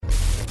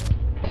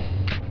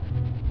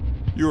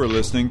You are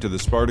listening to the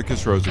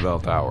Spartacus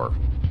Roosevelt Hour.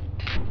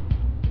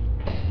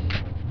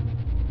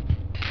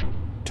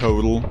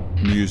 Total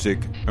music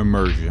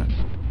immersion.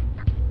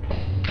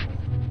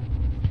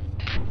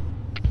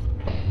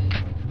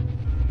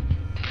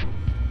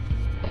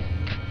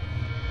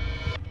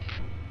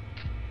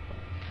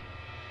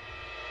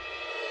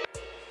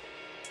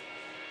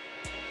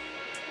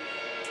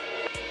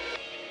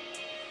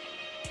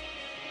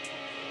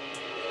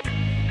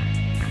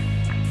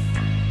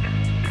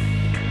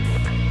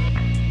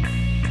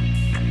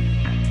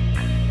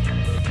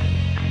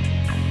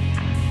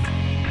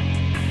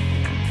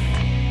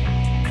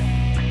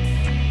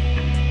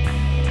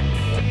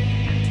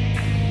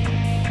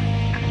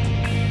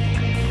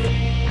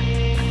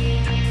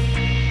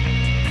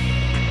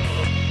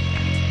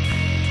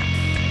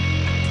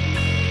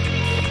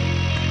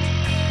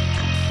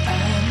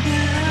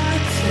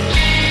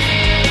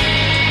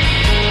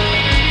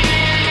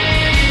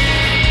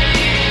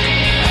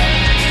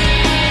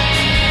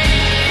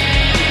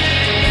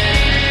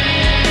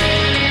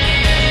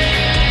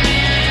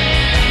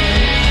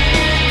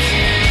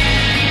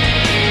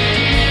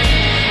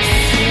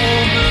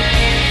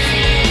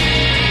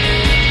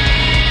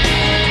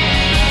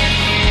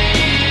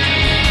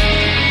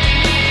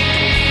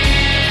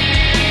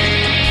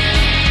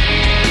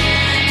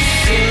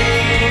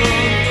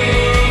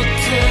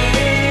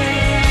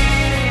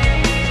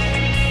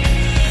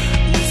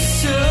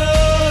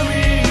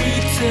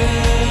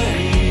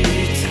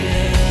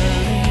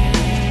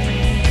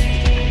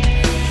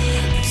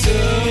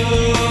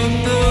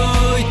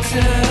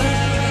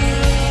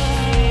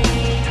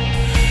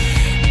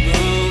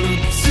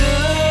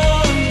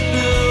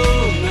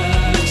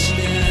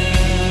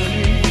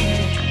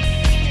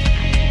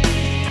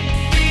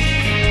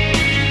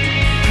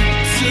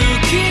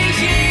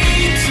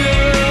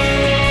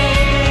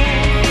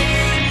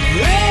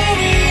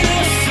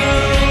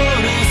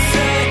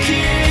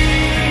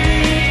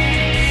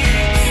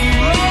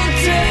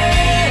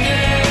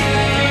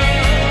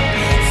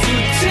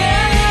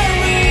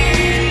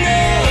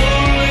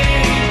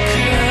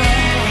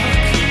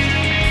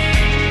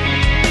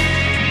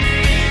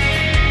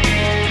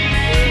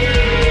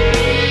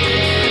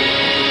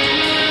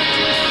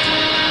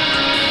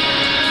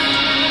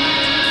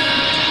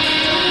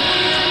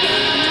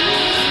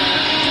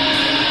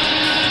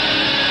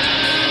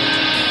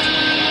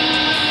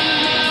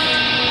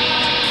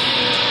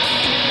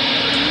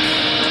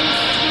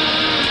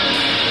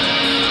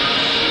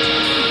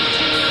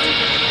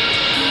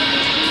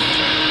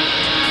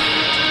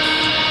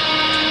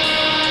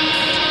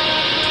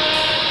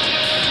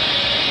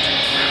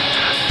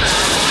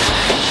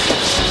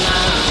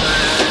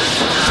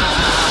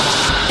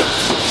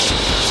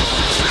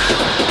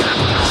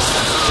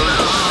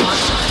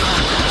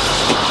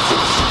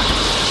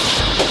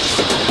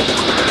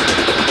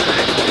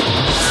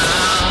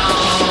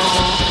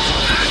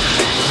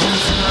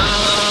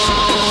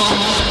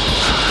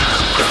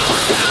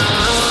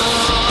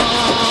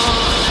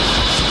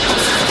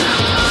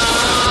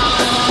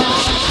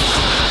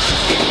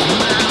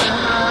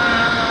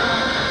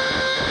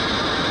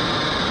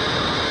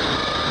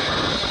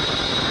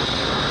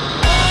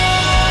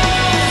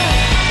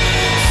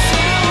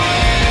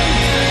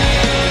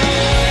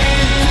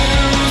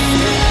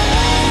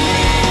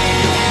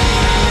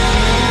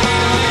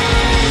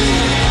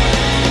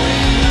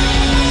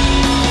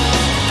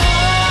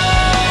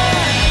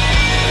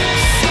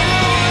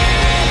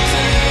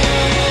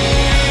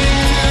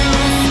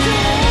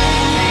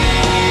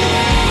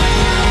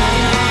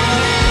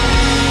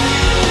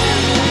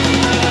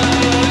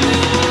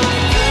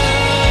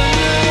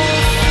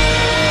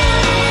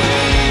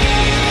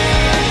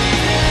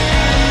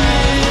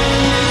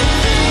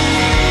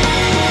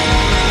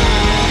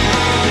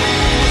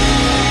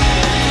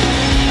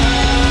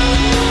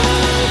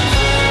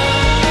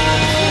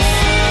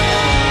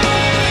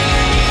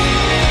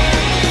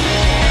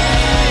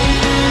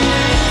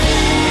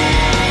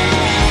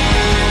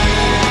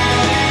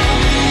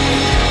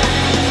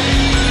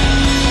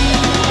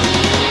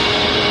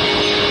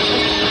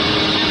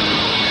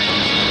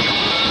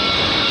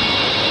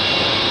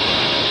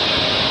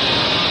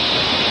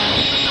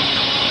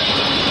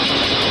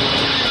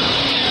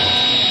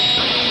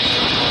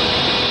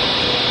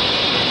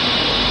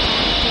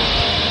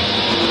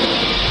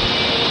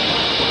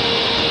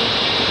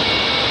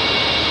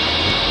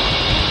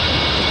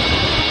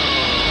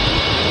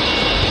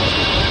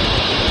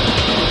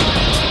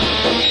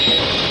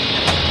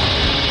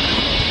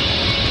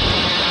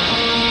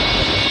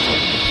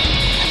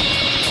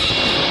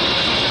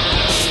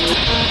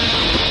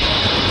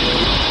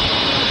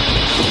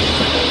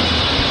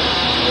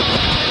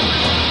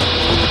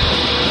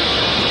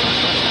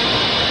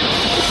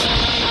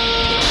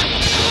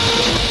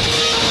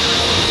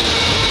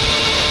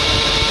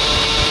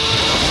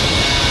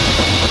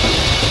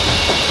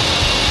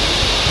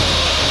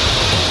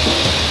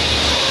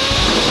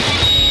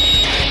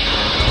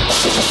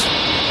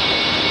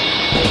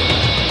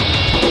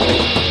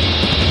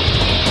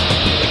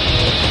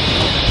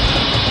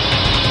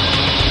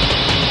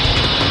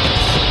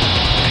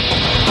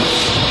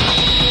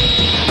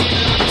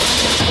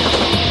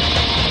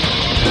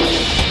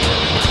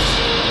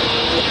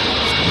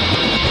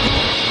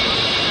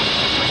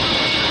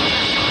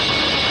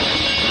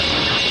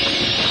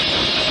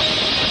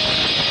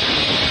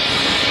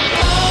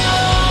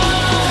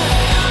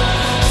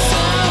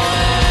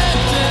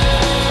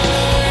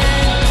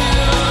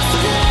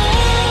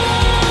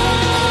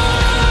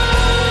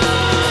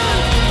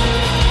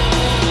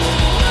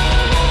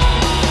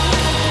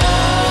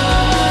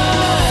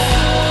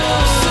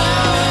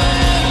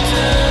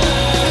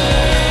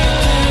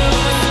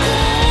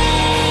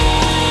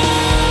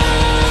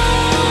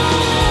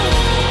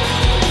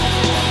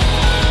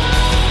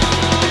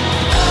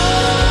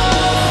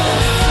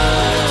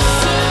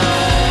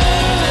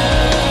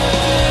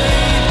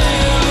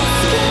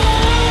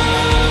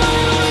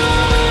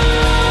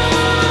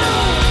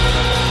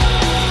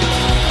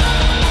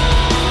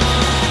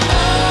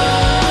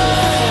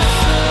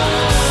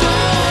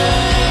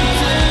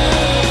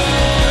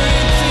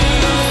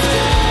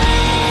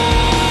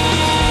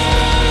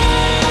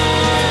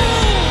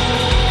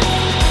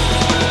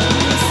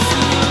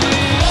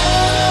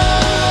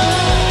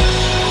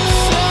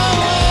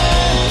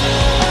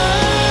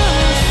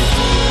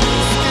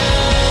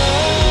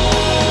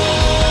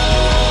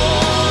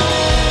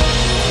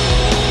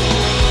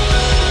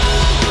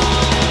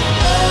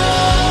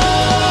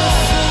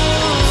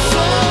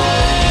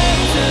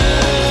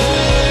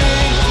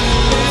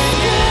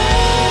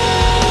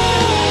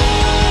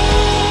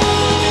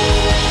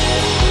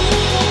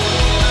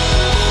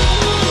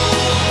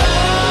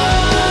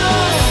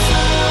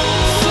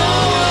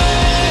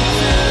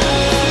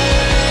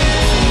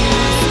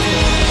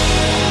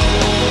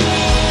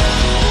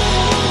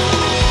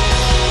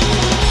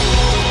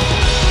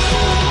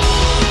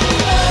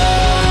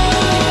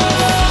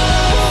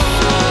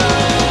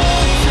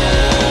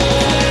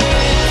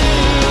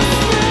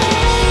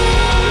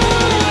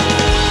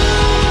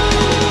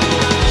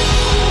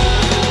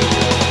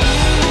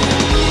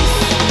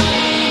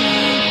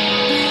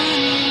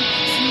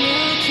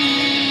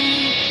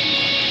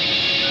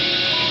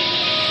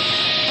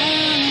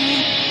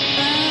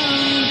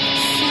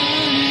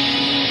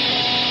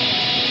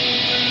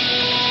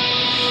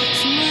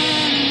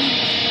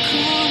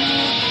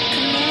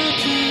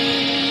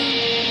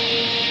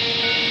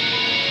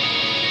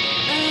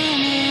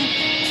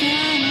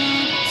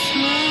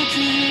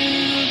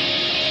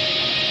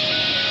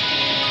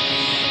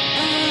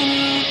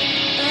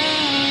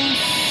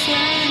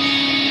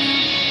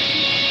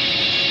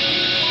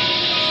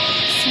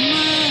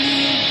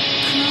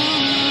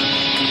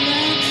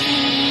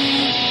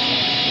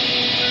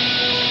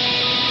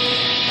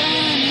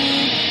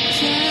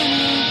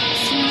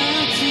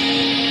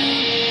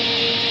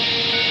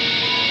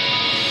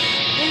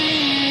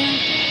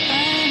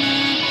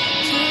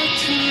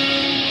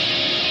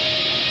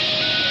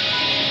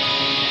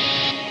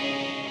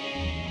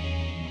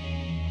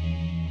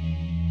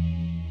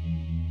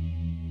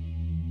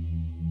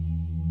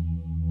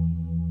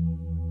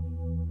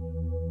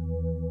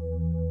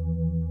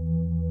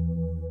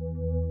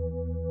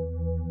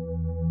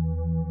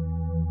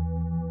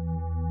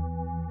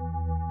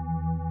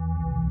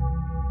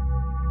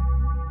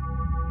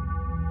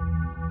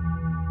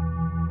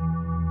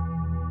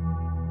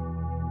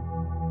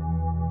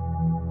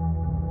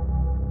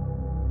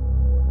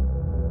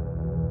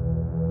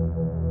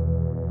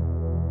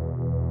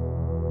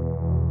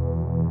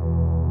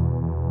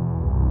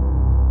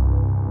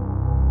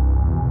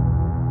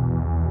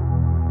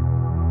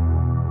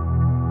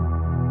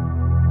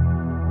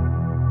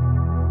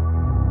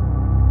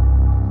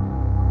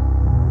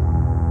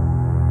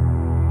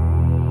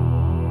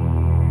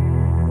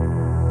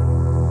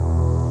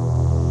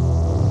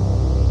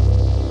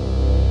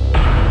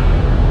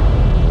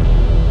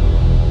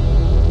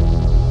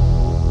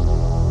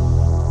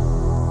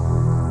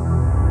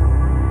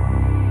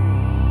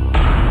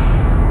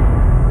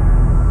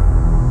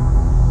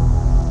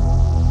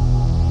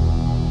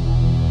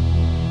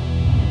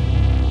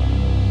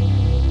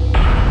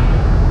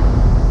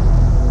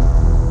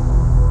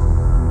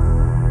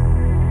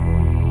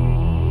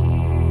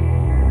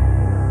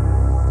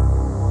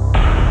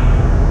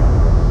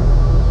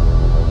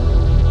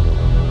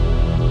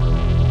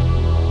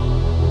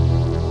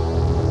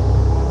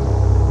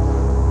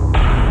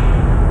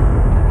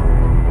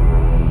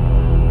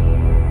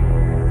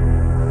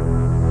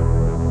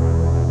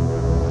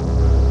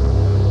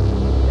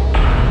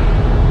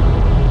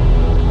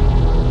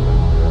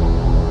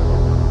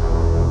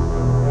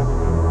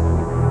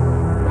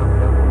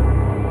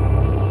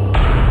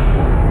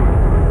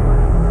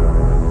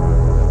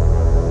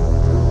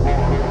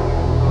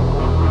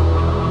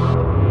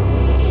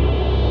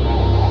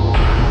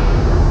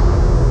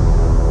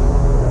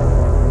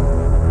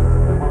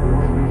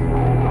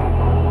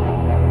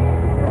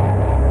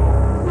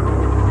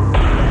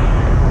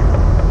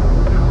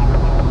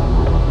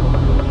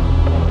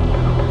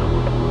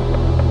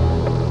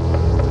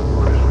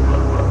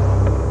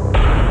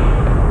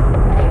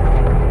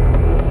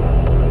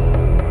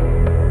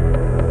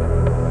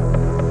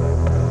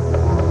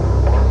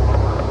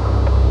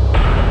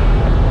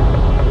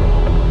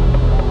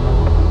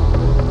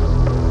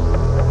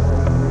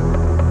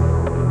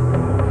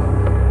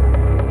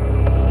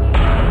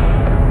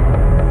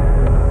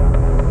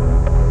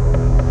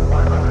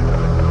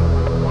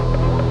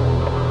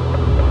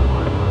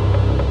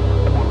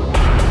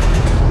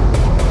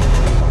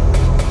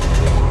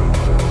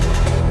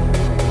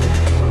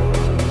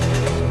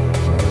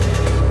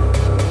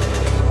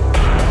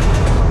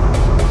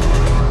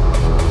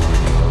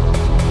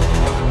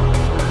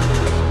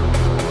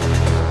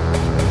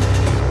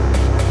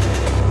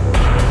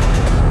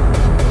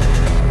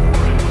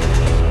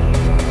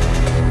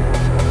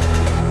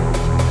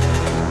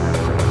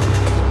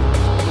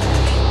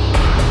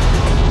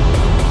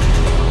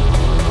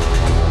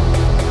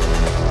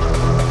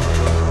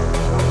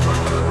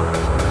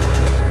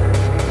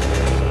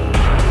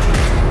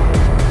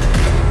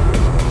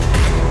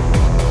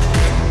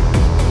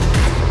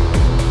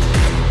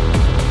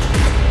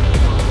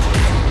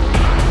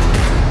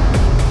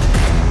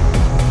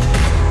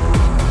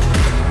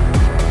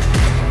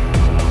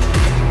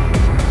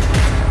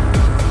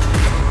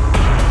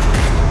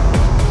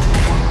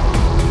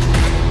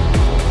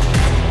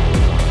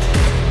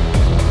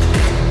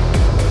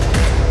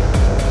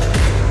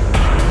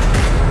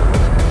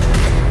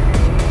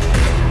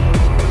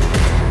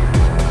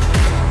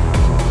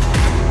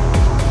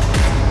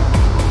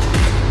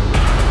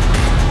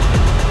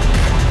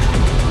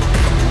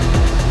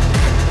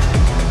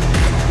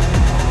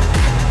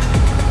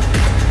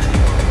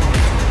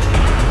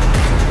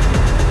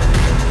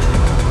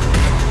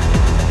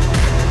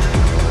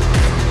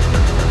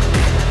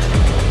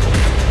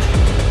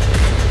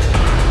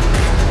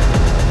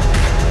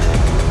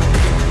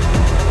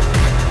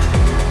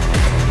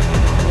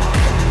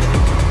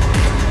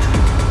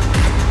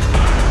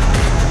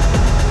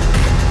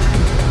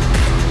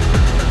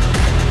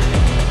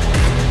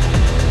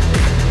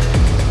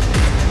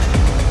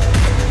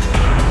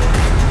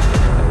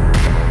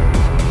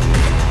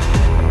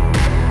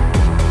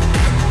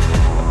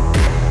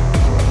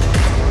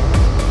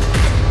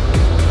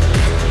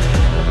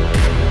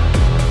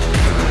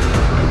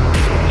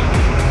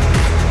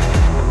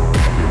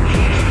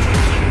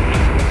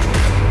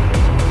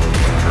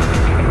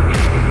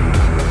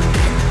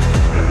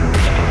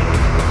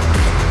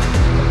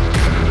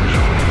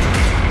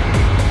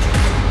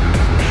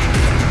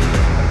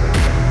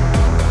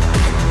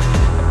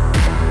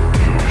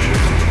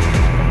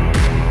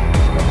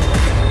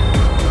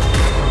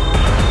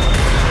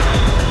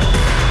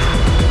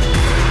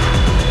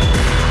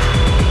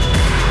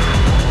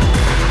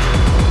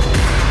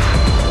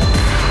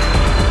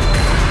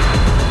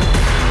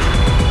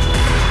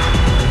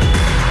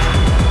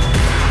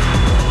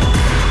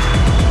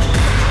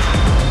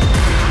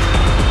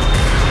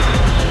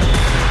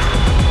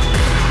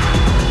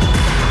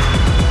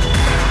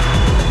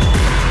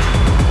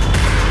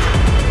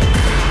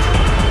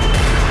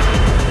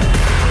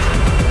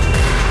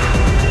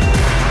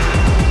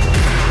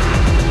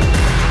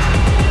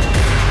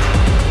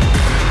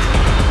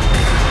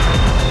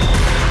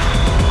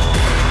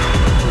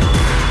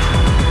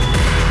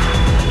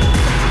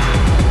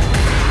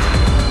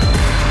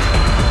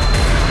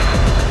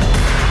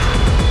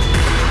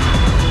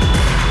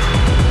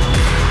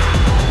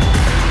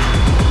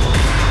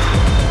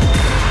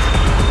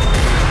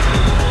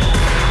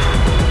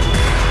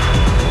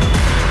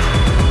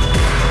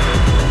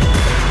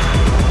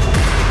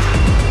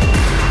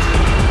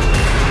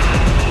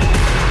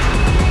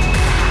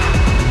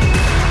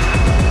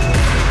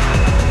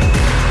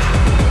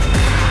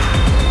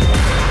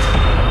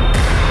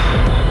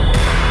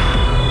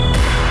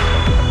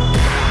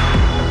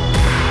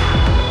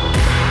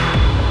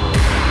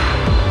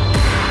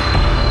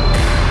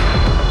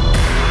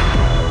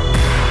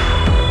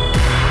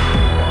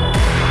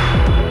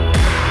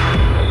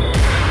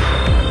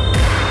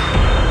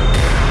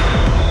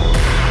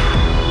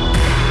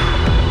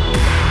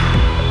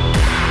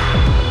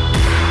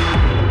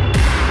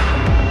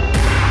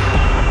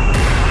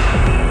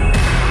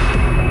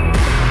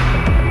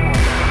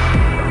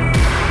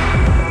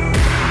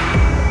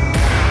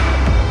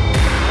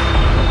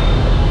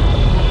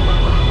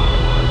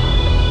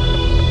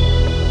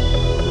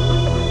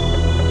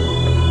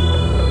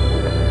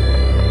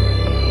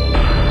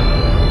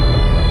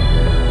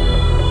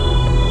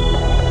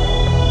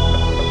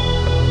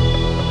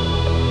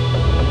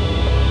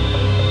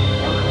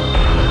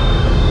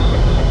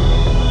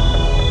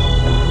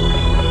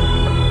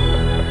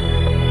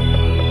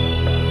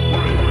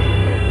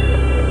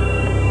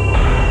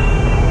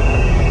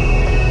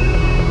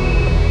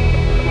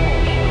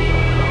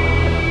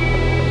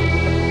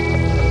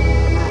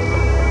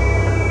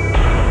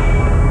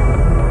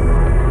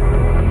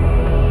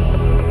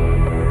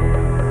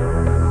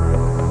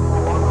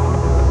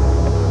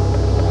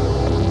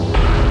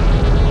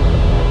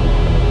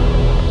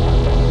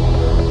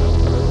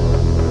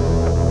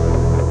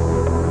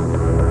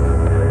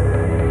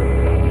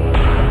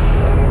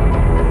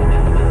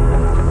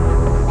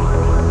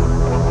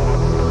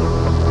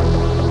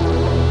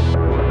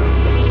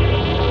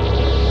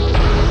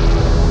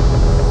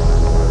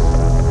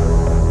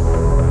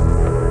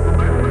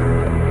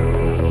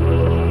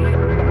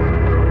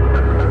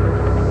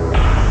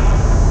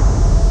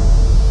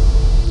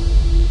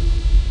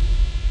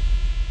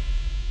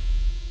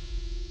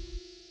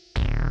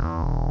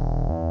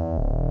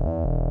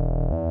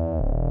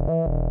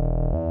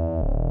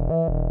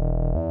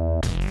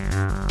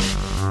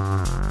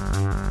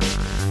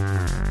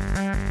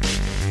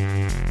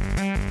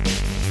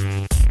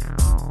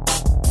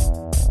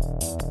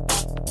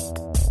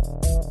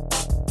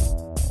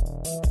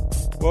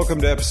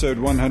 Welcome to episode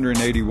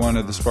 181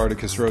 of the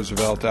Spartacus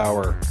Roosevelt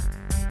Hour.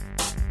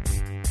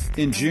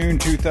 In June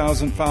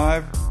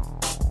 2005,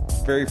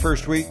 very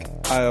first week,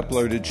 I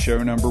uploaded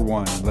show number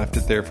 1 and left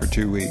it there for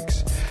 2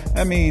 weeks.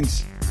 That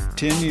means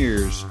 10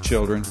 years,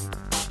 children.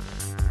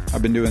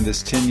 I've been doing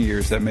this 10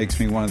 years. That makes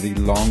me one of the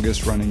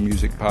longest running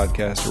music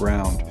podcasts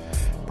around.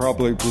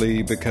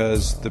 Probably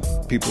because the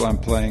people I'm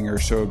playing are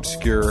so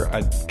obscure,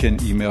 I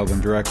can email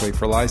them directly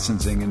for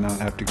licensing and not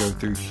have to go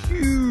through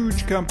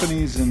huge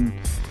companies and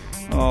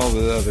all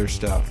the other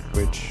stuff,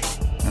 which,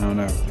 I don't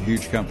know, the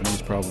huge companies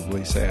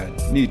probably say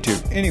I need to.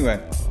 Anyway,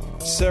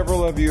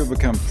 several of you have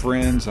become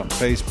friends on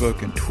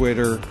Facebook and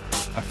Twitter.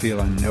 I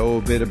feel I know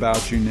a bit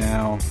about you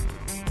now.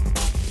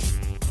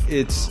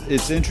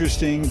 It's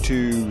interesting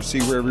to see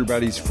where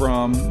everybody's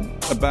from.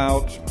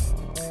 About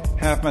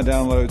half my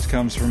downloads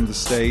comes from the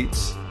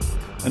States.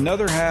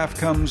 Another half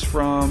comes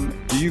from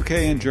the UK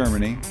and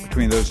Germany,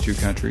 between those two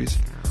countries.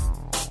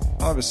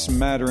 I have a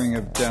smattering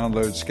of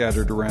downloads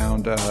scattered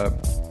around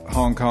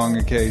Hong Kong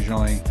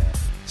occasionally,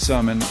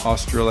 some in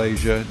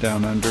Australasia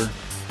down under.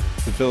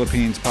 The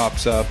Philippines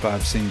pops up.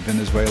 I've seen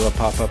Venezuela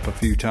pop up a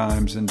few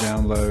times in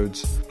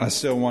downloads. I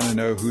still want to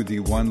know who the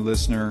one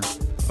listener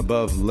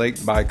above Lake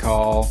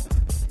Baikal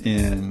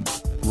in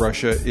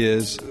Russia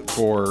is.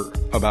 For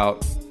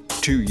about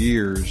 2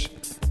 years,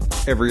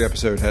 every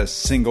episode has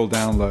single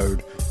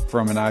download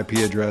from an IP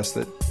address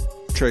that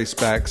traced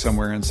back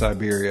somewhere in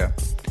Siberia.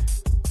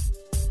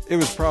 It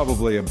was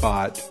probably a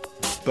bot,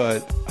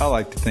 but I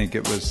like to think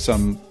it was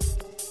some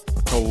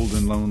cold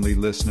and lonely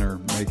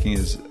listener making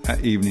his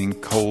evening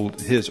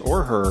cold, his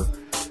or her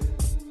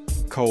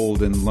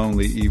cold and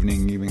lonely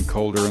evening even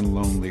colder and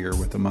lonelier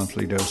with a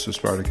monthly dose of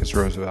Spartacus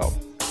Roosevelt.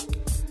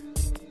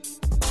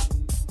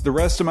 The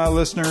rest of my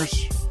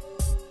listeners,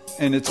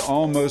 and it's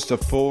almost a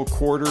full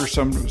quarter.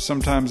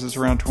 Sometimes it's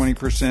around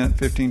 20%,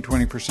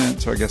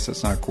 15-20%. So I guess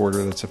that's not a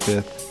quarter, that's a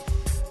fifth.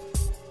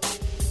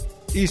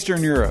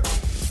 Eastern Europe.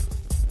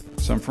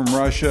 Some from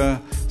Russia,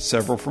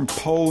 several from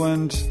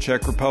Poland,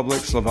 Czech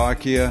Republic,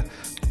 Slovakia.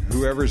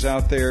 Whoever's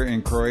out there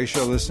in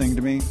Croatia listening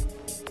to me,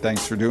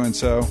 thanks for doing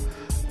so.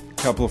 A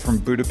couple from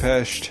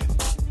Budapest.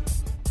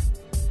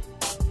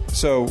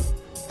 So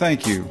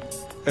thank you,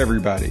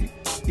 everybody.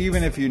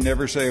 Even if you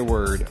never say a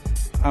word,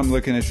 I'm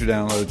looking at your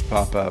downloads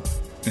pop up,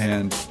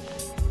 and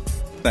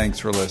thanks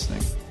for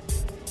listening.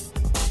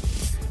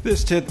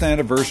 This 10th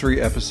anniversary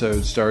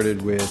episode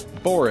started with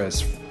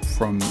Boris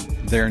from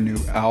their new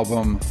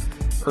album,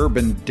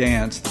 Urban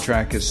Dance. The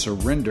track is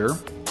Surrender,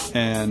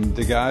 and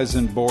the guys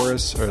in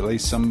Boris, or at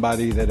least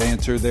somebody that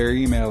answered their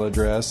email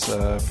address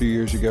a few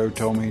years ago,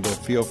 told me to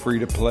feel free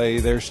to play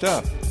their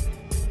stuff.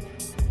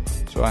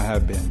 So I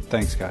have been.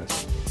 Thanks,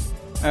 guys.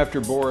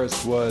 After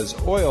Boris was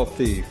Oil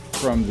Thief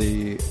from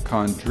the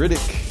chondritic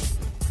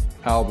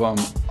album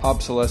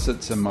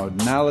Obsolescence and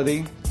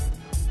Monality.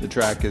 The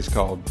track is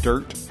called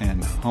Dirt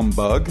and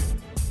Humbug.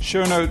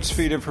 Show notes,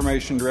 feed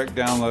information, direct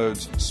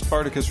downloads,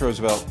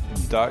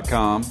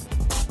 SpartacusRoosevelt.com.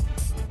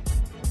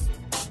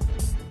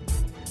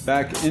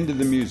 Back into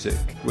the music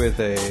with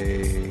a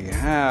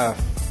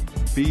half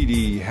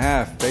beady,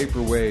 half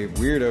vaporwave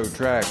weirdo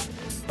track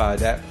by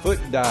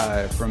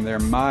datfootdive from their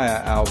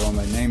Maya album,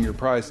 a Name Your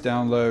Price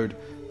download.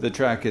 The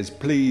track is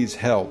Please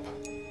Help,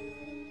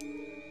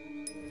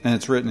 and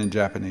it's written in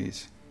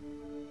Japanese.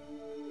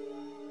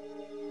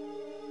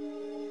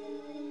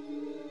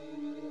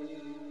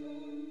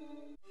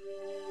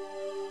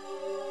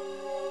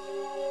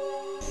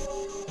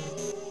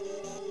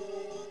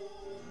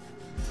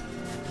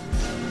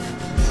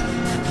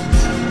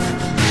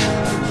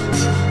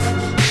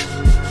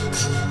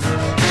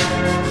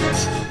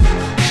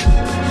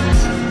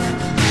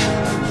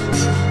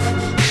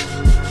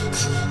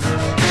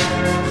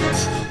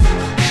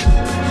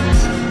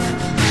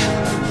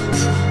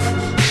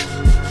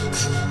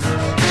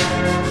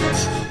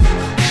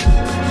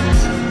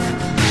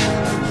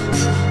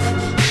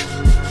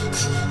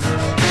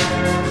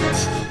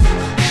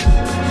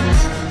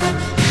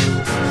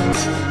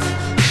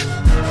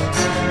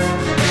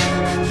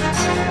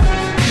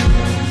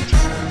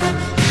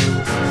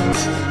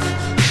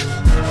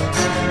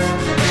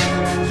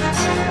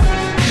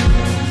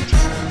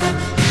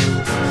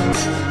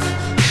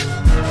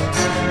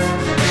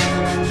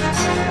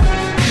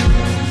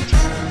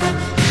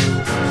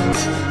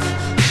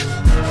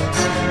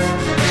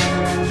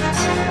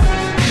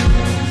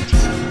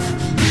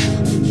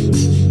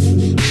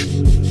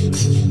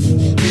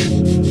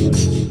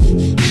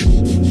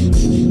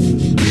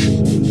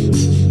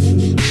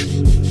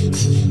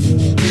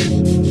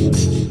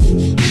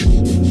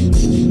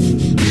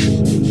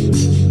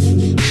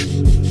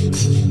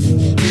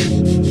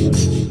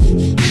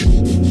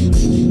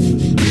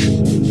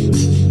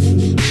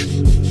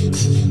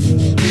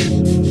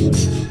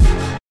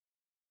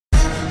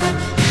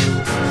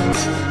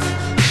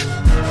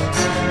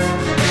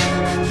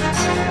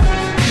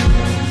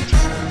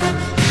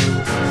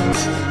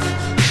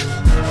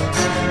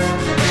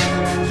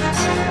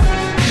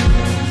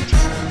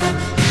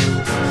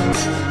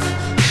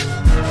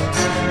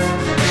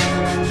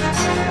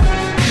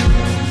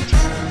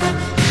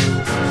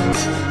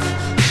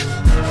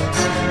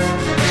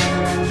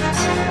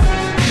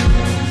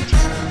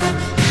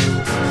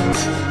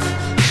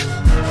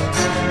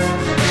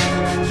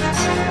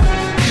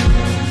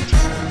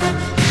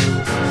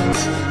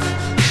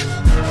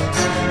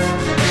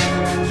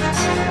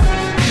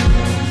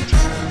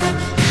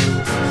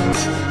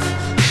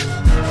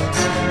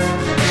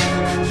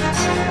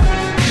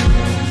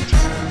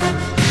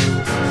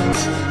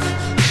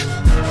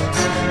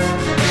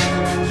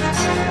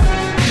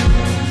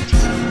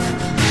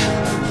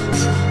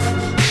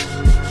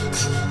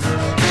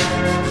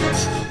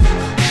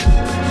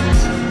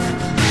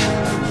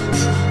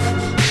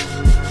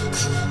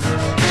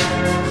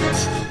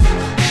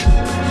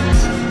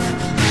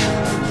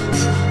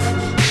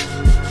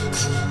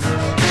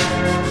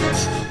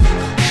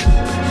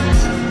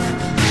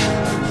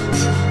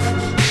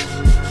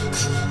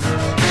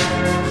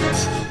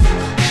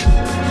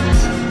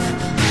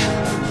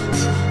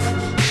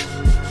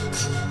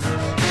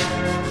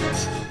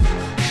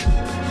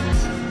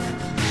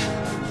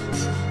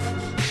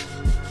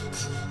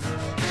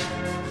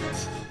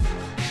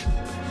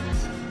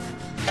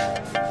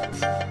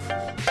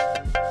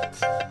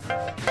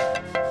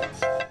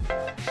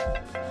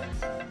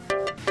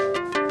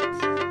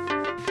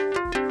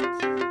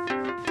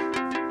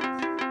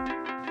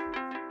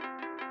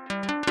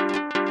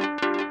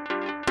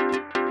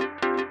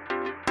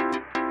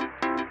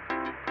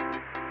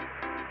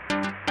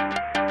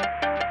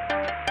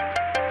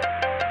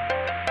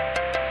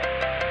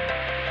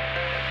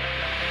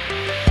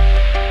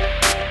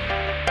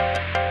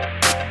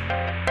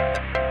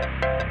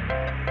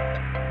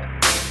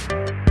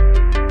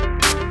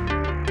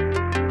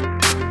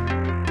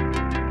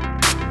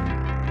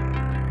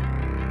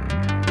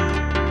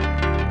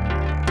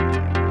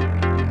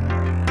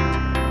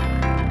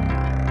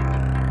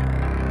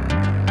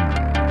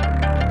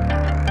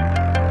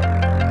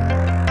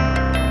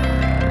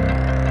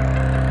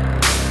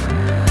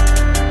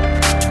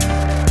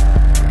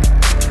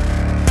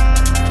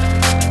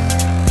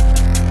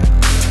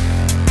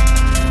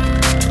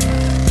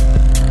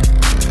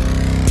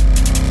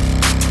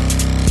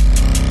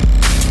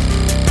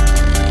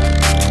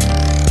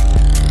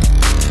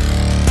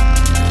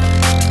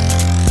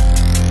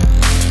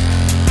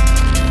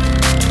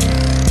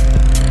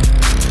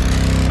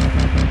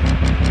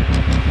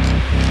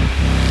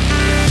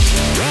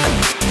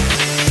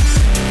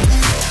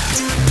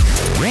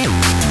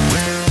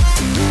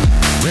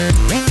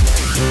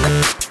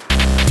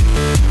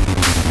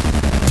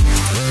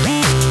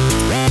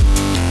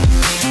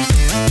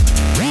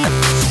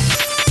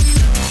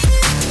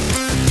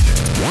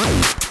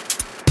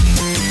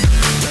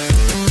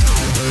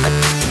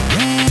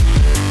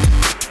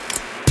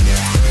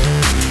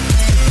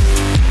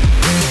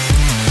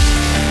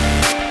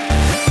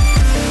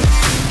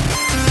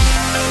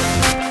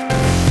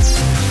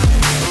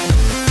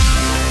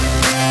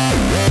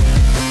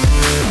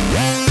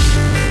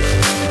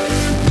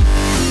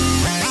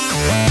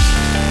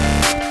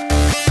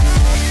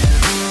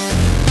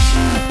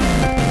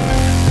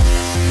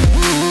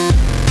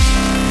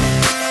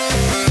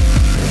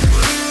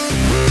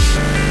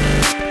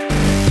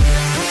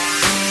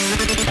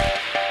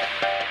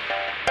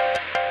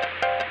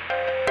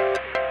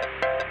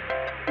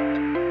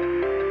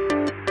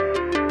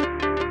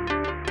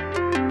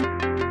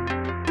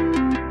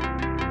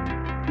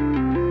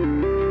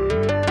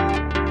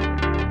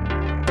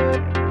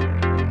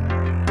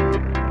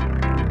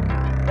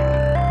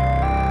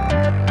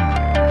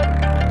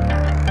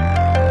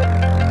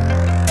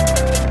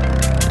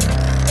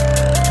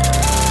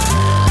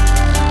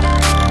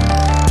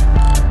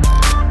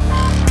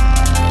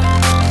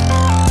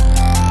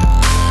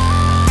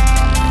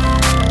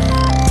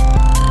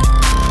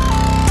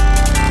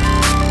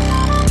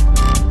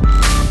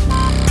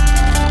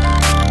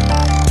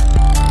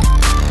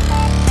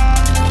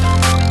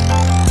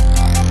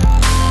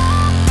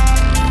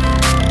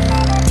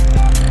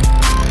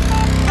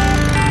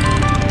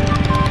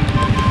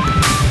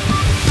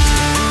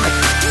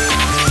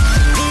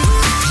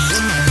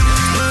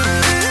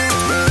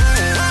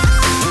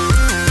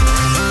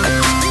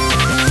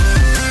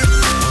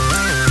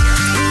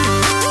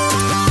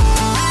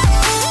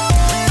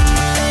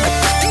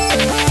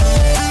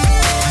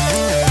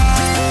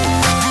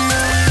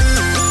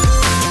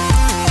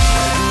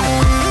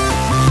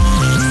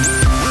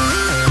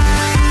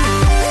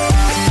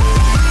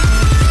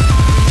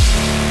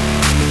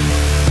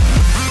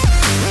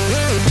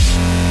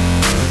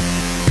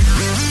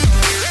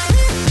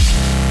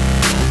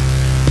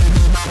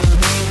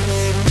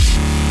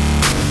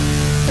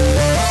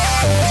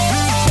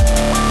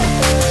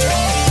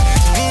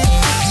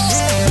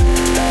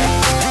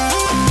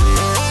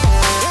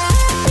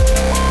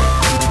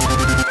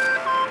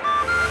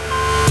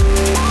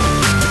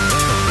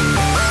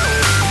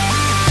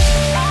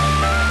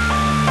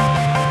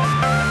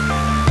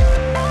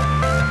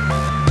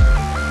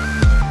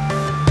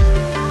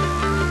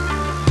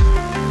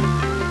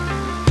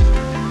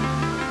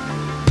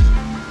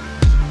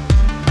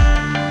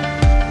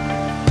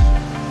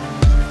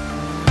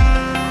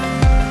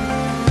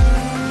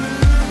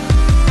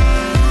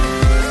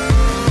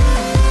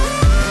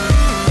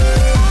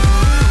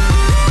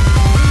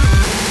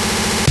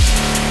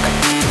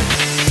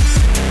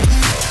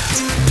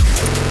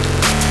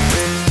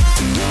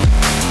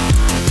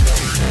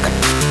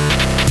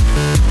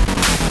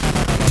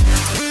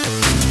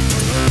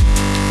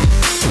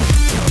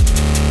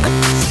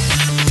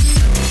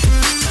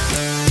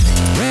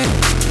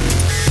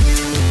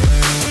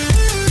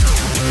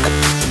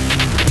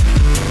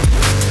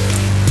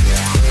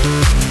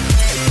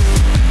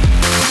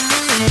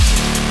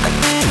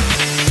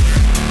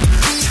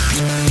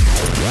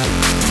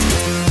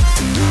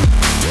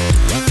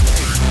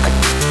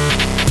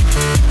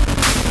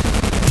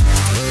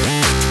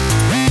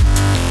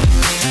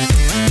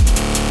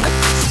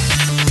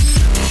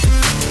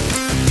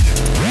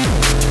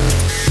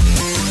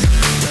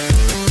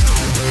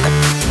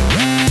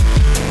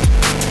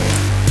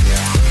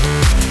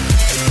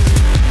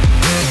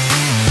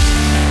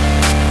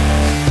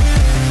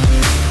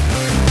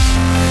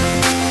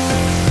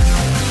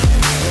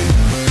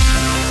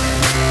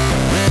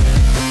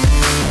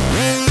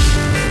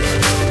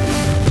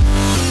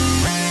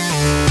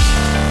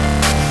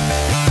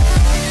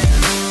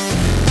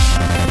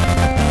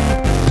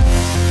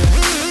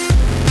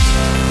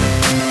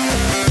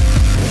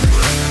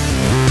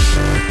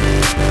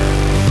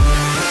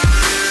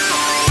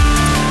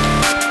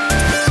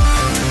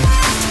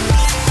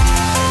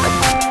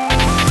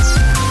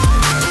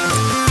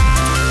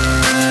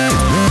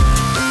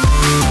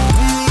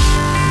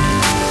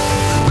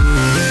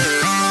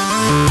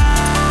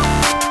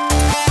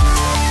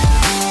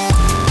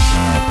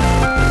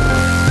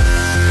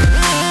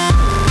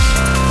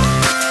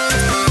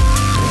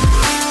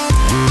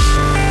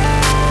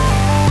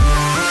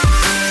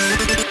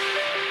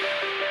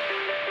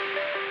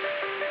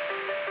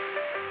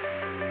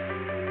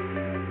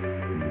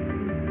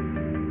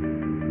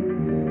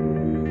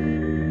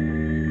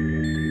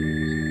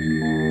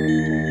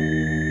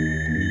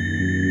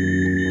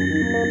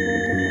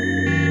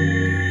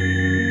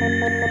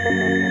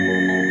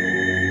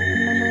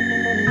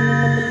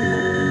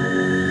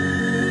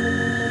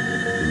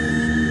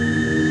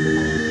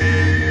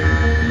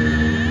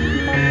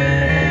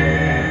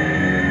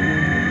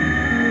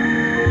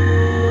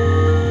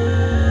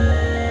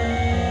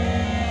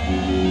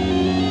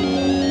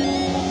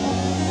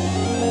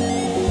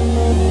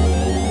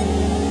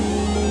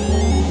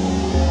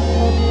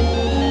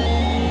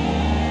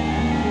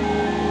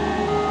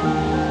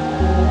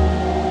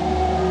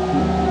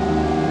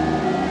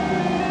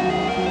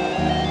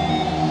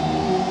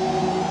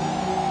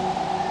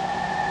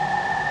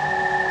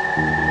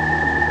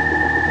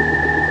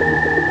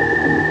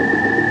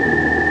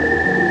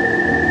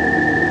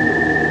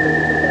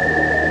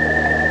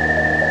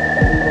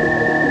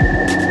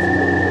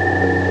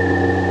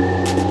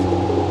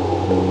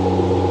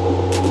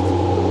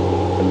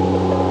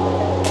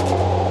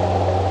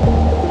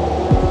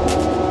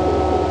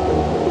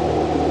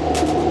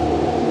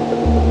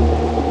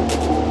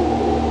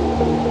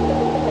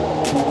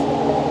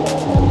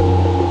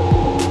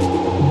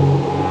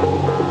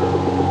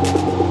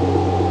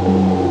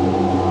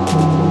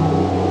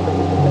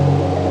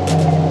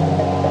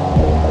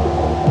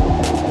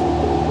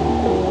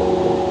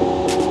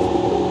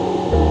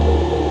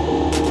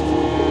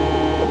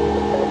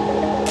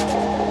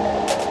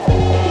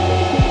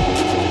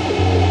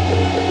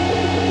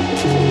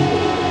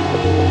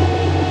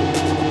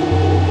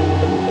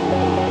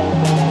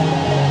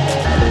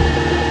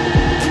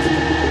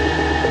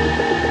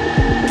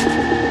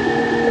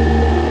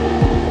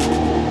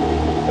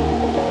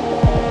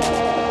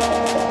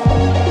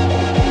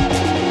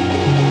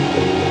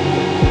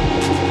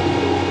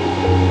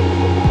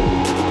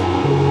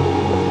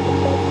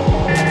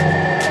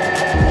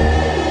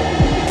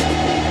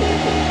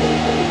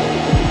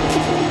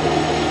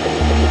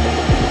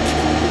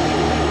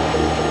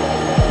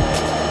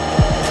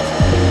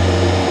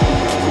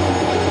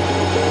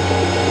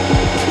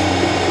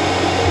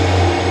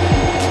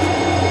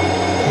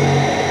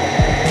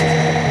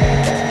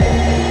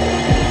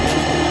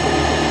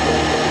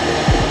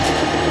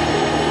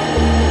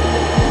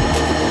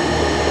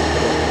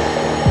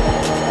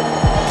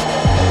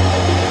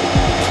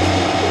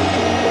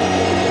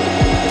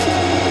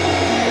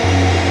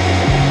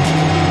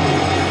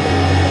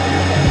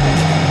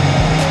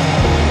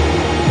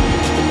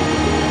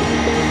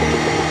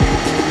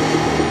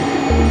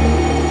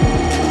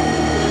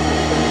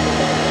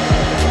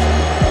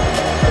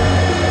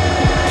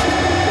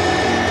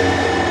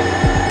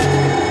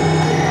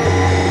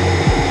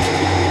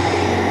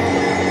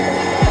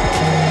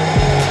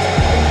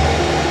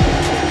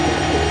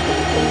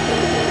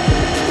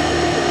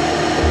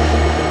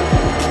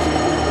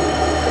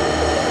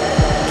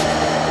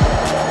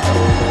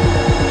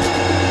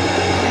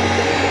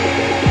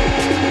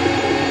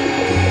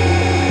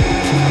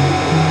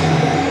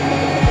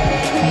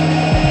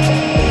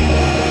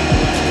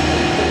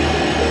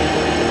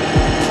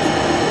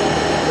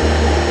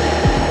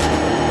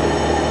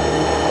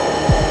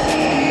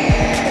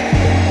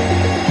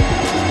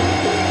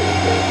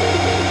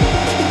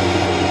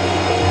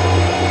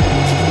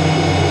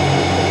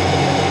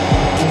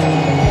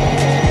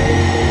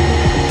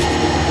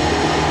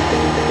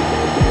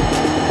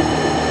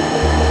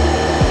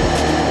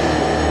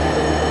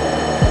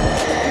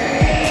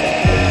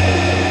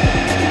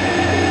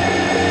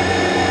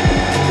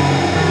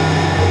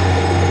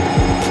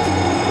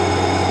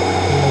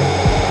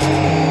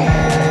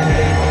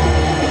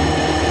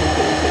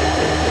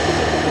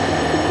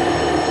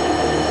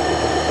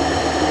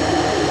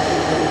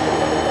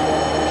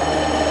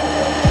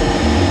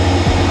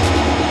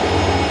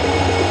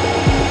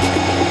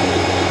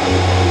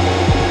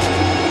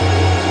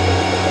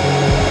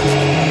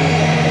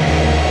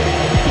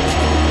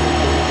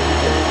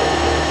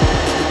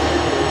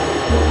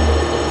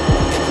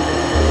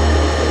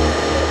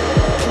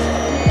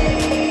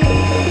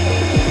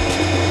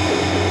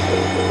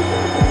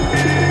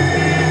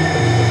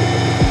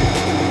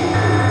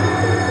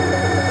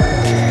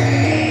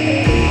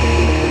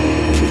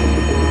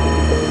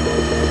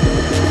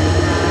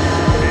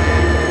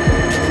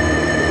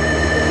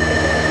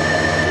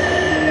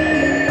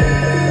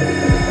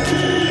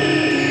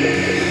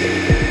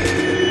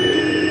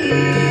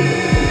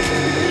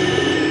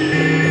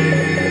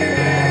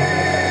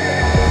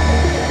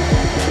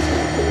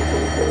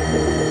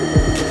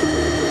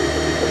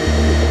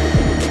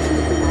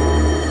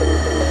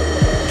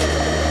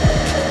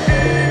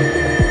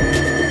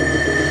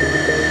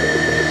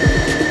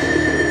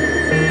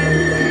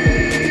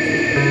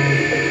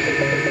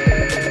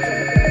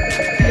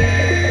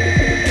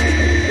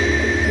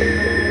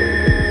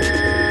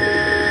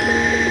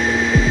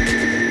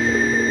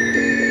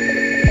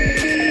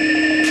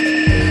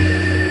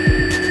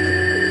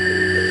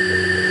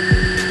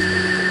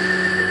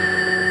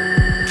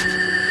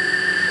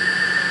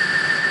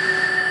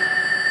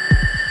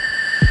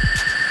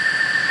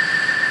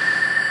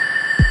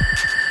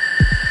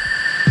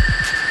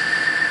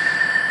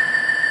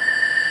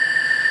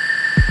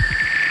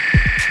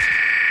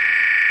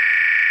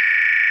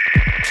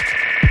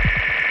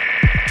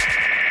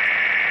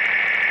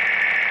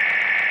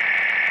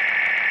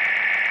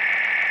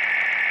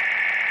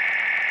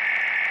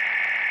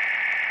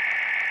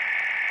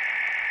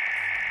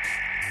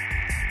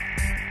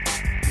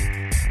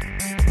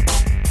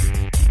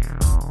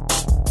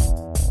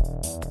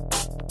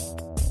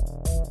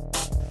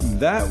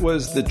 That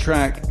was the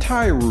track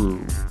Tyreu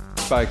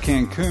by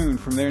Cankun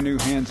from their new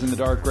Hands in the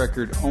Dark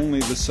record,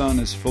 Only the Sun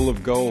is Full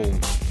of Gold.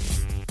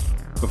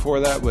 Before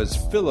that was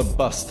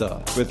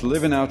Filibusta with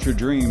Living Out Your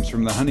Dreams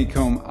from the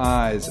Honeycomb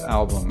Eyes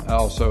album,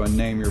 also a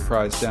Name Your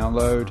Price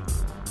download.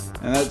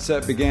 And that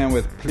set began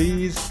with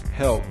Please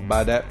Help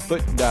by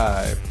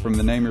datfootdive from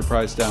the Name Your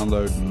Price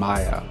download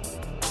Maya.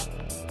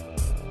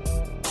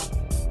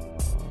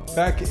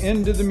 Back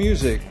into the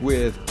music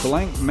with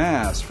Blanck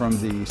Mass from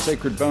the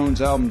Sacred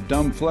Bones album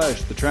Dumb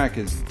Flesh. The track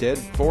is Dead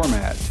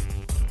Format.